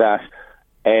think that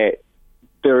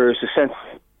there's a sense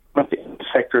of the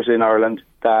sectors in Ireland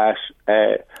that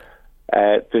there's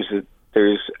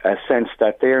a sense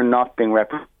that they're not being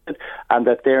represented, and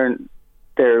that their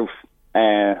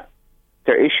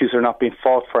issues are not being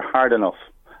fought for hard enough,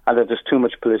 and that there's too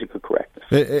much political correctness.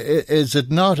 Is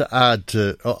it not odd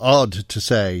to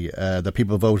say that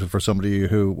people voted for somebody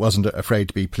who wasn't afraid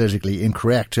to be politically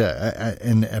incorrect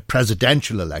in a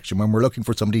presidential election, when we're looking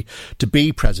for somebody to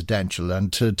be presidential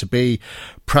and to be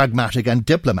pragmatic and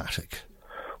diplomatic?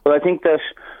 Well, I think that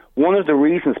one of the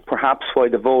reasons perhaps why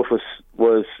the vote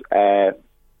was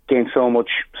gained so much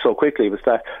so quickly was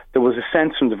that there was a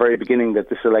sense from the very beginning that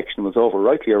this election was over,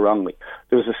 rightly or wrongly.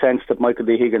 There was a sense that Michael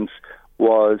D. Higgins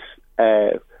was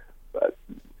going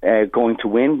to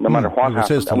win no matter what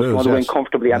happened, and was going to win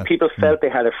comfortably, and people felt they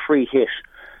had a free hit.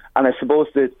 And I suppose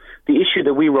the issue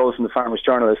that we rose in the Farmers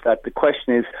Journal is that the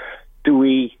question is, do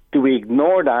we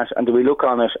ignore that, and do we look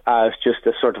on it as just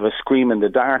a sort of a scream in the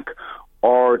dark,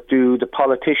 or do the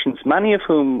politicians, many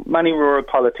rural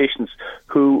politicians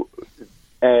who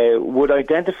would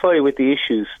identify with the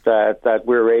issues that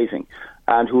we're raising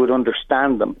and who would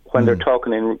understand them when they're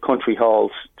talking in country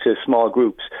halls to small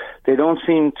groups, they don't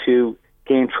seem to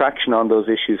gain traction on those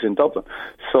issues in Dublin.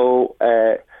 So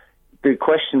the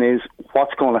question is,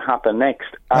 what's going to happen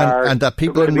next? And that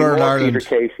people in rural Ireland,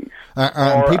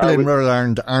 in rural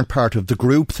Ireland aren't part of the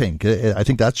groupthink. I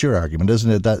think that's your argument, isn't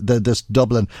it? That this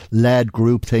Dublin-led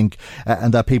groupthink,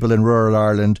 and that people in rural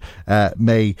Ireland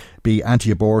may be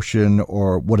anti-abortion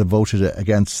or would have voted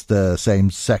against the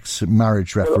same-sex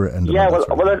marriage referendum. Yeah,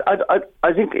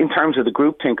 I think in terms of the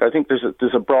groupthink, I think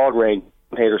there's a broad range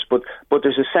of haters, but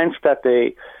there's a sense that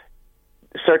they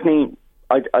certainly.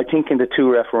 I think in the two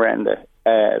referenda,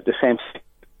 the same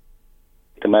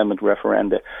amendment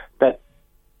referenda,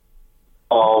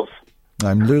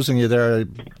 I'm losing you there.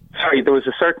 Sorry, there was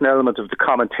a certain element of the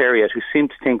commentariat who seemed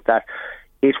to think that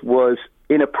it was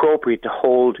inappropriate to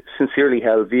hold sincerely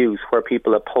held views where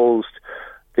people opposed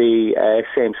the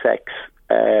same-sex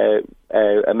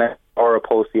amendment or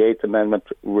opposed the Eighth Amendment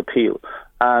repeal.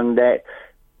 And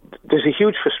there's a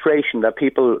huge frustration that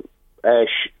people...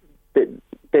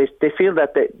 They feel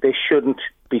that they shouldn't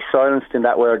be silenced in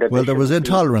that way. Or that well, there was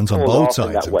intolerance on both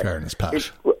sides, in fairness, Pat.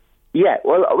 Yeah,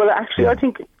 well, actually, I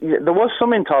think there was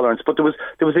some intolerance, but there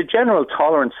was a general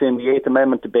tolerance in the Eighth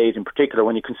Amendment debate, in particular,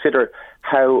 when you consider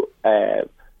how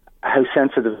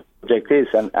sensitive the subject is,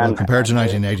 and compared to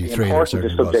 1983, important the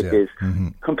subject is,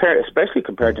 especially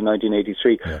compared to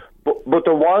 1983. Yeah. But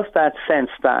there was that sense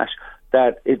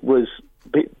that it was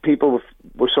people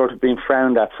were sort of being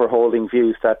frowned at for holding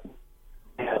views that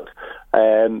held.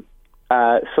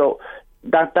 So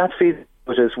that feeds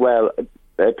it as well.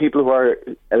 People who are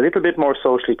a little bit more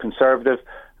socially conservative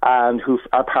and who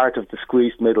are part of the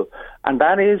squeezed middle. And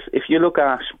that is, if you look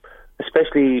at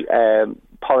especially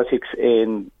politics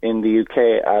in the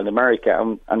UK and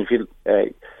America, and if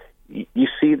you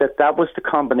see that was the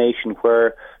combination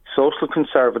where social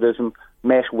conservatism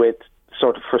met with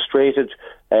sort of frustrated,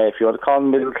 if you want to call them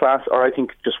middle class, or I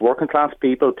think just working class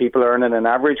people earning an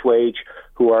average wage,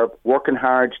 who are working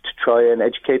hard to try and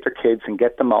educate their kids and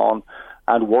get them on,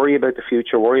 and worry about the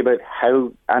future, worry about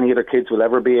how any of their kids will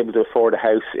ever be able to afford a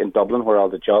house in Dublin where all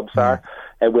the jobs are.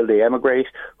 Will they emigrate?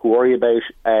 Who worry about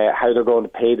how they're going to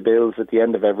pay the bills at the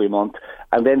end of every month.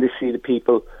 And then they see the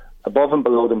people above and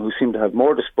below them who seem to have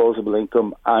more disposable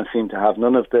income and seem to have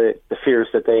none of the fears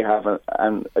that they have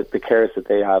and the cares that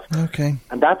they have. Okay.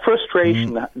 And that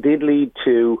frustration did lead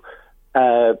to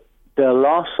the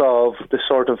loss of the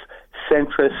sort of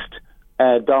centrist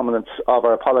dominance of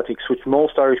our politics, which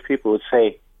most Irish people would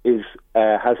say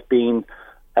has been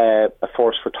a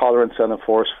force for tolerance and a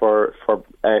force for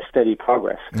steady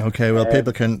progress. Okay, well,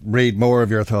 people can read more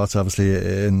of your thoughts, obviously,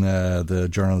 in the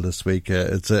Journal this week.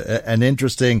 It's an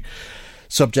interesting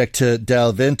subject to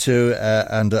delve into,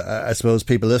 and I suppose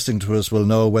people listening to us will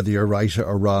know whether you're right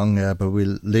or wrong, but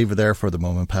we'll leave it there for the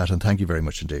moment, Pat, and thank you very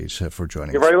much indeed for joining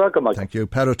us. You're very welcome, Mike. Thank you.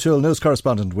 Pat O'Toole, news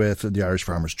correspondent with the Irish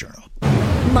Farmers Journal.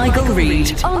 Michael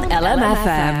Reid on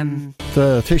LMFM.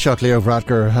 The Taoiseach Leo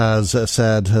Varadkar has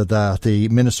said that the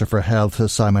Minister for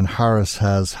Health, Simon Harris,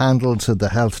 has handled the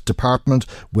health department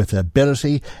with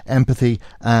ability, empathy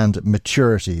and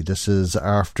maturity. This is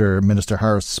after Minister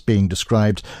Harris being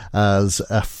described as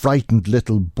a frightened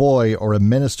little boy, or a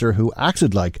minister who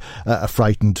acted like a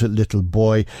frightened little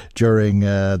boy during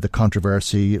the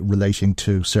controversy relating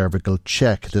to cervical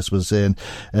check. This was in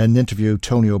an interview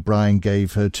Tony O'Brien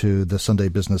gave to the Sunday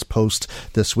Business Post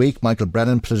this week. Michael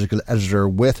Brennan, political editor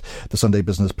with the Sunday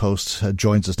Business Post,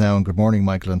 joins us now. And good morning,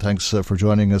 Michael, and thanks for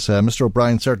joining us. Mr.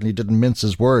 O'Brien certainly didn't mince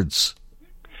his words.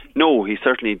 No, he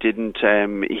certainly didn't.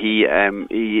 He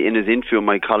in his interview with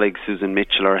my colleague Susan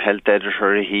Mitchell, our health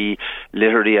editor, he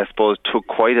literally, I suppose, took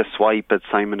quite a swipe at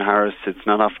Simon Harris. It's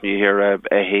not often you hear a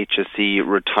HSE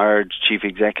retired chief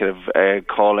executive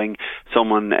calling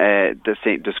someone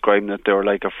describing that they were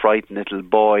like a frightened little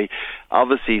boy.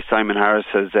 Obviously, Simon Harris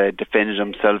has defended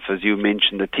himself, as you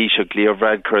mentioned. The Taoiseach Leo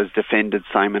Varadkar has defended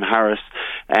Simon Harris,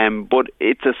 but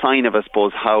it's a sign of, I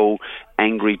suppose, how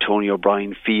angry Tony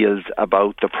O'Brien feels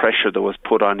about the pressure that was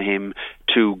put on him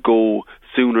to go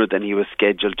sooner than he was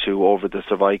scheduled to over the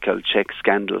cervical check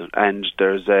scandal. And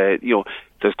there's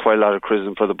quite a lot of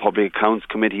criticism for the Public Accounts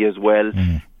Committee as well,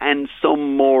 and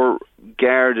some more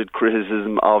guarded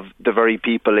criticism of the very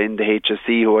people in the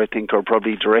HSE who I think are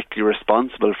probably directly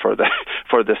responsible for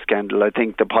the scandal. I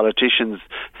think the politicians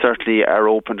certainly are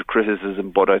open to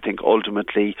criticism, but I think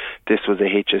ultimately this was a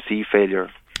HSE failure.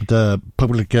 The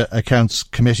Public Accounts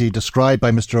Committee described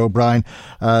by Mr. O'Brien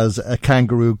as a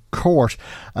kangaroo court,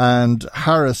 and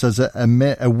Harris as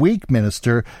a weak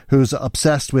minister who's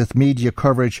obsessed with media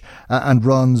coverage and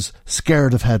runs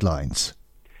scared of headlines.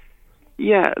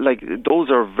 Yeah, like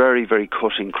those are very, very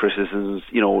cutting criticisms,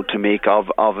 to make of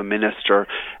a minister.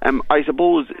 I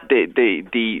suppose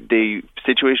the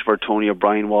situation for Tony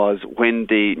O'Brien was when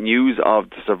the news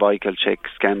of the cervical check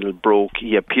scandal broke,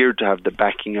 he appeared to have the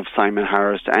backing of Simon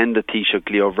Harris and the Taoiseach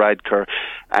Leo Varadkar,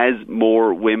 as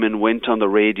more women went on the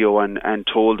radio and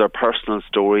told their personal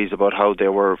stories about how they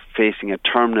were facing a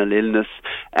terminal illness,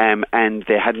 and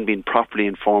they hadn't been properly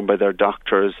informed by their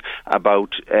doctors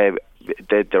about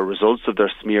the results of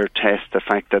their smear test, the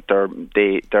fact that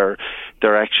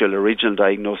their actual original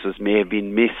diagnosis may have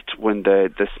been missed when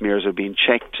the smears are being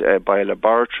checked by a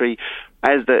laboratory.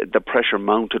 As the pressure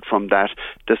mounted from that,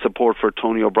 the support for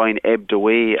Tony O'Brien ebbed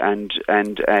away, and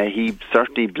he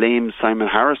certainly blames Simon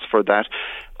Harris for that.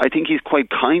 I think he's quite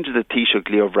kind to the Taoiseach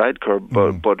Leo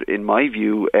Varadkar, but in my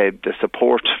view, the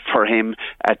support for him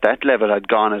at that level had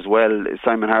gone as well.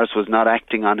 Simon Harris was not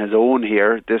acting on his own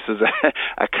here. This is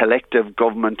a collective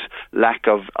government lack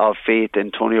of faith in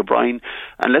Tony O'Brien.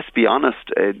 And let's be honest,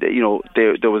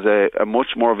 there was a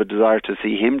much more of a desire to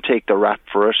see him take the rap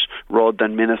for it rather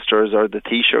than ministers or the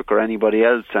Taoiseach or anybody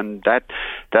else. And that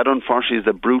unfortunately is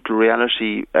the brutal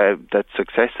reality that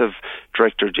successive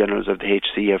Director Generals of the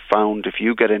HSE have found if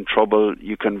you get in trouble,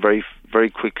 you can very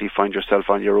quickly find yourself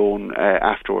on your own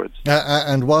afterwards.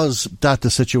 And was that the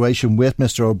situation with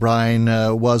Mr. O'Brien?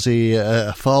 Was he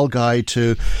a fall guy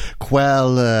to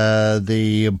quell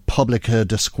the public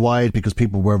disquiet because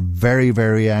people were very,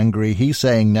 very angry? He's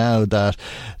saying now that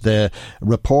the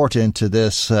report into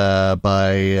this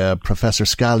by Professor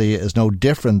Scally is no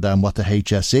different than what the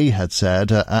HSE had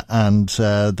said, and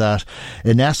that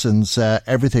in essence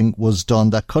everything was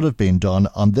done that could have been done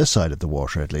on this side of the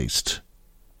water at least.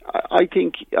 I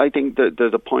think that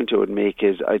the point I would make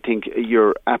is I think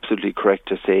you're absolutely correct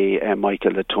to say,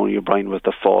 Michael, that Tony O'Brien was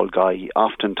the fall guy.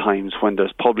 Oftentimes when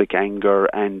there's public anger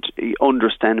and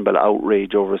understandable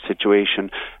outrage over a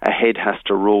situation, a head has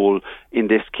to roll. In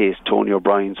this case, Tony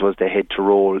O'Brien's was the head to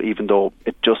roll, even though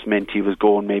it just meant he was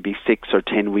going maybe 6 or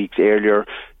 10 weeks earlier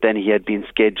than he had been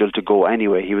scheduled to go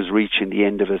anyway. He was reaching the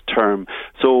end of his term.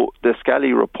 So the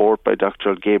Scally report by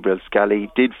Dr. Gabriel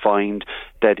Scally did find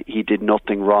that he did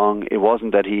nothing wrong. It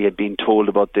wasn't that he had been told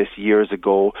about this years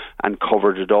ago and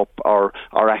covered it up or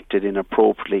acted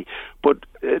inappropriately. But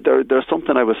there's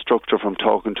something I was struck to from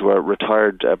talking to a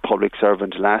retired public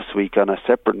servant last week on a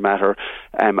separate matter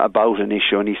about an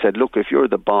issue, and he said, look, if you're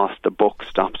the boss, the buck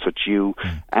stops with you.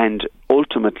 And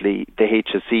ultimately the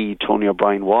HSE, Tony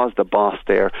O'Brien was the boss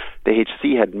there. The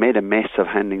HSE had made a mess of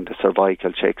handling the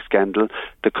cervical check scandal.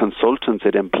 The consultants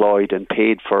it employed and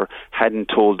paid for hadn't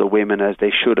told the women as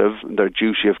they should have their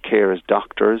duty of care as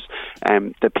doctors.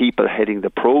 The people heading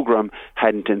the programme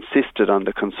hadn't insisted on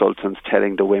the consultants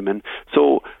telling the women.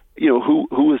 So, you know,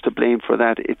 who is to blame for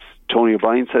that? It's Tony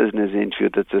O'Brien says in his interview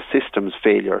that the system's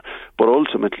failure, but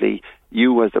ultimately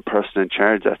you as the person in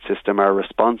charge of that system are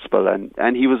responsible,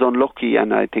 and he was unlucky,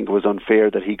 and I think it was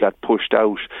unfair that he got pushed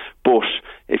out. But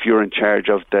if you're in charge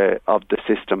of the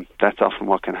system, that's often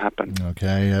what can happen.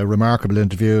 Okay, a remarkable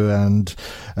interview, and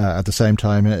at the same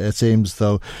time it seems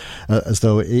as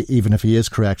though even if he is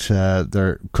correct,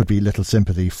 there could be little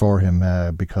sympathy for him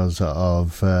because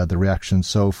of the reaction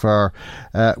so far.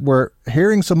 We're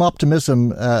hearing some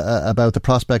optimism about the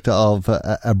prospect of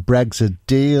a Brexit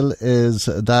deal. Is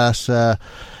that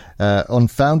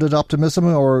unfounded optimism,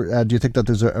 or do you think that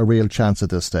there's a real chance at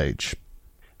this stage?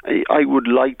 I would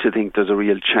like to think there's a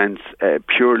real chance,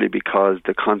 purely because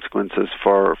the consequences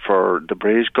for the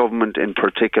British government in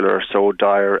particular are so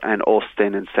dire, and us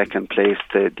then in second place,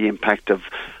 the impact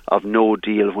of no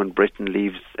deal when Britain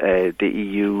leaves the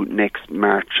EU next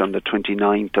March on the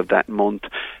 29th of that month.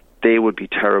 They would be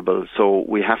terrible. So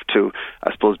we have to,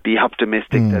 I suppose, be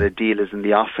optimistic that a deal is in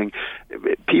the offing.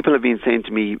 People have been saying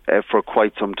to me for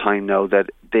quite some time now that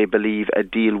they believe a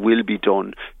deal will be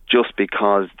done just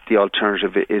because the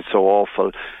alternative is so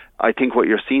awful. I think what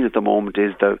you're seeing at the moment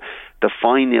is the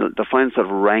final sort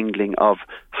of wrangling of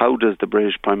how does the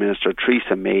British Prime Minister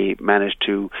Theresa May manage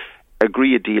to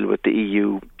agree a deal with the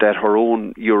EU that her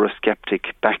own Eurosceptic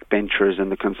backbenchers in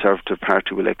the Conservative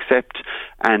Party will accept,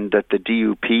 and that the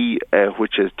DUP,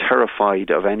 which is terrified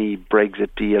of any Brexit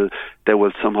deal that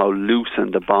will somehow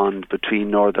loosen the bond between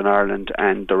Northern Ireland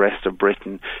and the rest of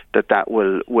Britain, that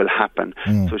will happen.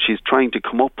 So she's trying to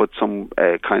come up with some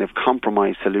kind of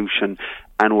compromise solution,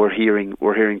 and we're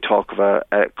hearing talk of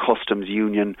a customs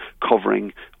union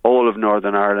covering all of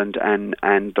Northern Ireland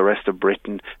and the rest of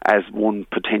Britain as one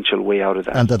potential way out of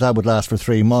that. And that would last for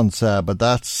 3 months, but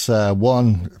that's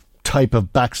one type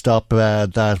of backstop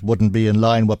that wouldn't be in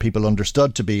line what people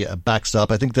understood to be a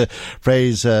backstop. I think the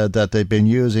phrase that they've been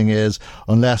using is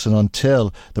unless and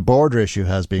until the border issue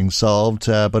has been solved.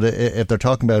 But if they're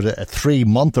talking about a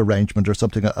 3-month arrangement or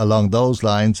something along those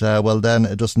lines, well, then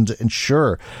it doesn't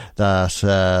ensure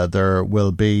that there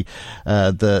will be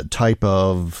the type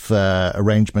of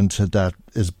arrangement that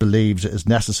is believed is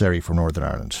necessary for Northern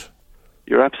Ireland.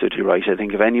 You're absolutely right. I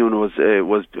think if anyone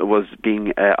was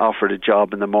being offered a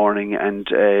job in the morning and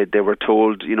they were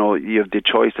told, you know, you have the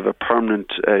choice of a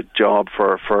permanent job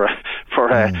for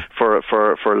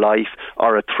life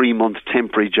or a 3-month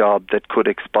temporary job that could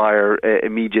expire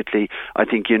immediately, I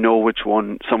think you know which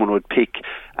one someone would pick.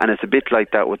 And it's a bit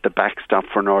like that with the backstop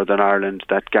for Northern Ireland,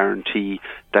 that guarantee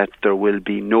that there will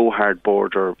be no hard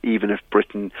border, even if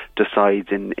Britain decides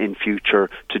in future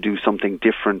to do something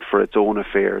different for its own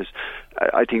affairs.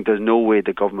 I think there's no way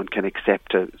the government can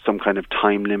accept some kind of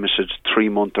time-limited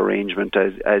 3-month arrangement,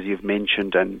 as you've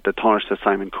mentioned, and the Taoiseach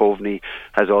Simon Coveney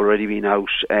has already been out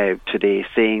today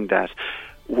saying that.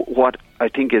 What I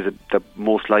think is the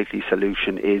most likely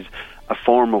solution is a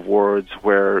form of words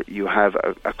where you have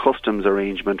a customs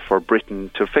arrangement for Britain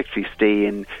to effectively stay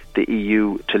in the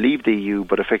EU, to leave the EU,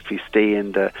 but effectively stay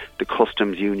in the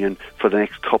customs union for the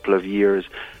next couple of years.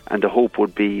 And the hope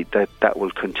would be that that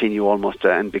will continue almost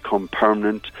and become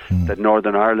permanent, that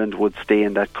Northern Ireland would stay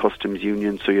in that customs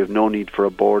union, so you have no need for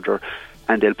a border.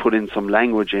 And they'll put in some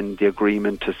language in the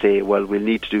agreement to say, well, we'll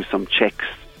need to do some checks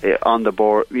on the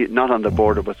border, not on the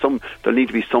border, but there'll need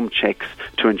to be some checks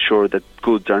to ensure that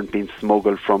goods aren't being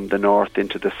smuggled from the north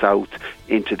into the south,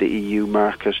 into the EU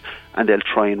market, and they'll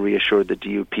try and reassure the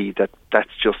DUP that that's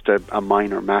just a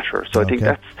minor matter. So I think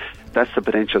that's the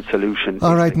potential solution.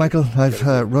 All right, Michael, I've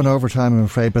run over time, I'm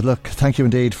afraid, but look, thank you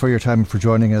indeed for your time and for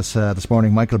joining us this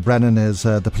morning. Michael Brennan is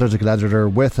the political editor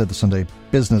with the Sunday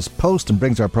Business Post and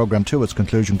brings our programme to its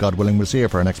conclusion. God willing, we'll see you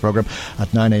for our next programme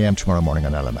at 9 a.m. tomorrow morning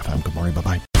on LMFM. Good morning,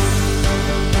 bye-bye.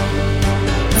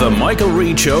 The Michael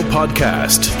Reid Show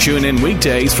podcast. Tune in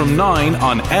weekdays from 9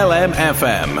 on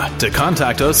LMFM. To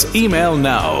contact us, email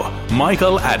now,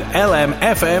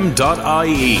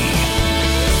 michael@lmfm.ie.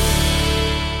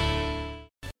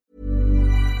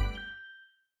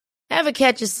 Ever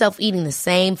catch yourself eating the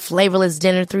same flavorless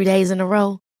dinner 3 days in a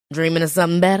row? Dreaming of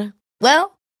something better?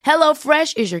 Well,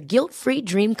 HelloFresh is your guilt-free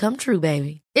dream come true,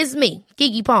 baby. It's me,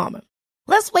 Keke Palmer.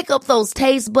 Let's wake up those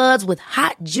taste buds with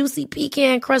hot, juicy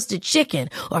pecan-crusted chicken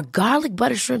or garlic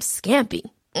butter shrimp scampi.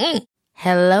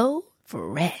 Hello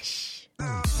Fresh.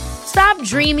 Stop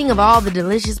dreaming of all the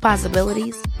delicious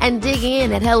possibilities and dig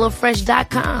in at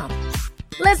HelloFresh.com.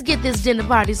 Let's get this dinner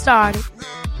party started.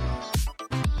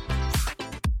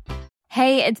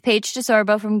 Hey, it's Paige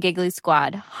DeSorbo from Giggly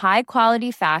Squad. High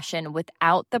quality fashion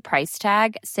without the price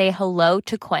tag. Say hello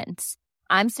to Quince.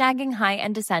 I'm snagging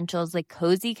high-end essentials like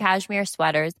cozy cashmere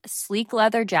sweaters, sleek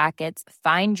leather jackets,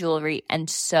 fine jewelry, and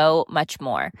so much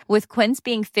more. With Quince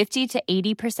being 50 to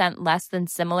 80% less than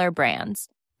similar brands.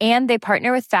 And they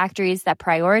partner with factories that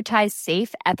prioritize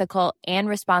safe, ethical, and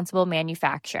responsible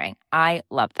manufacturing. I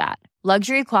love that.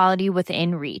 Luxury quality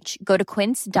within reach. Go to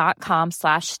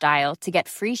quince.com/style to get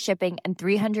free shipping and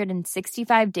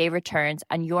 365-day returns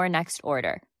on your next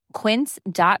order.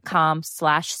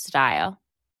 Quince.com/style.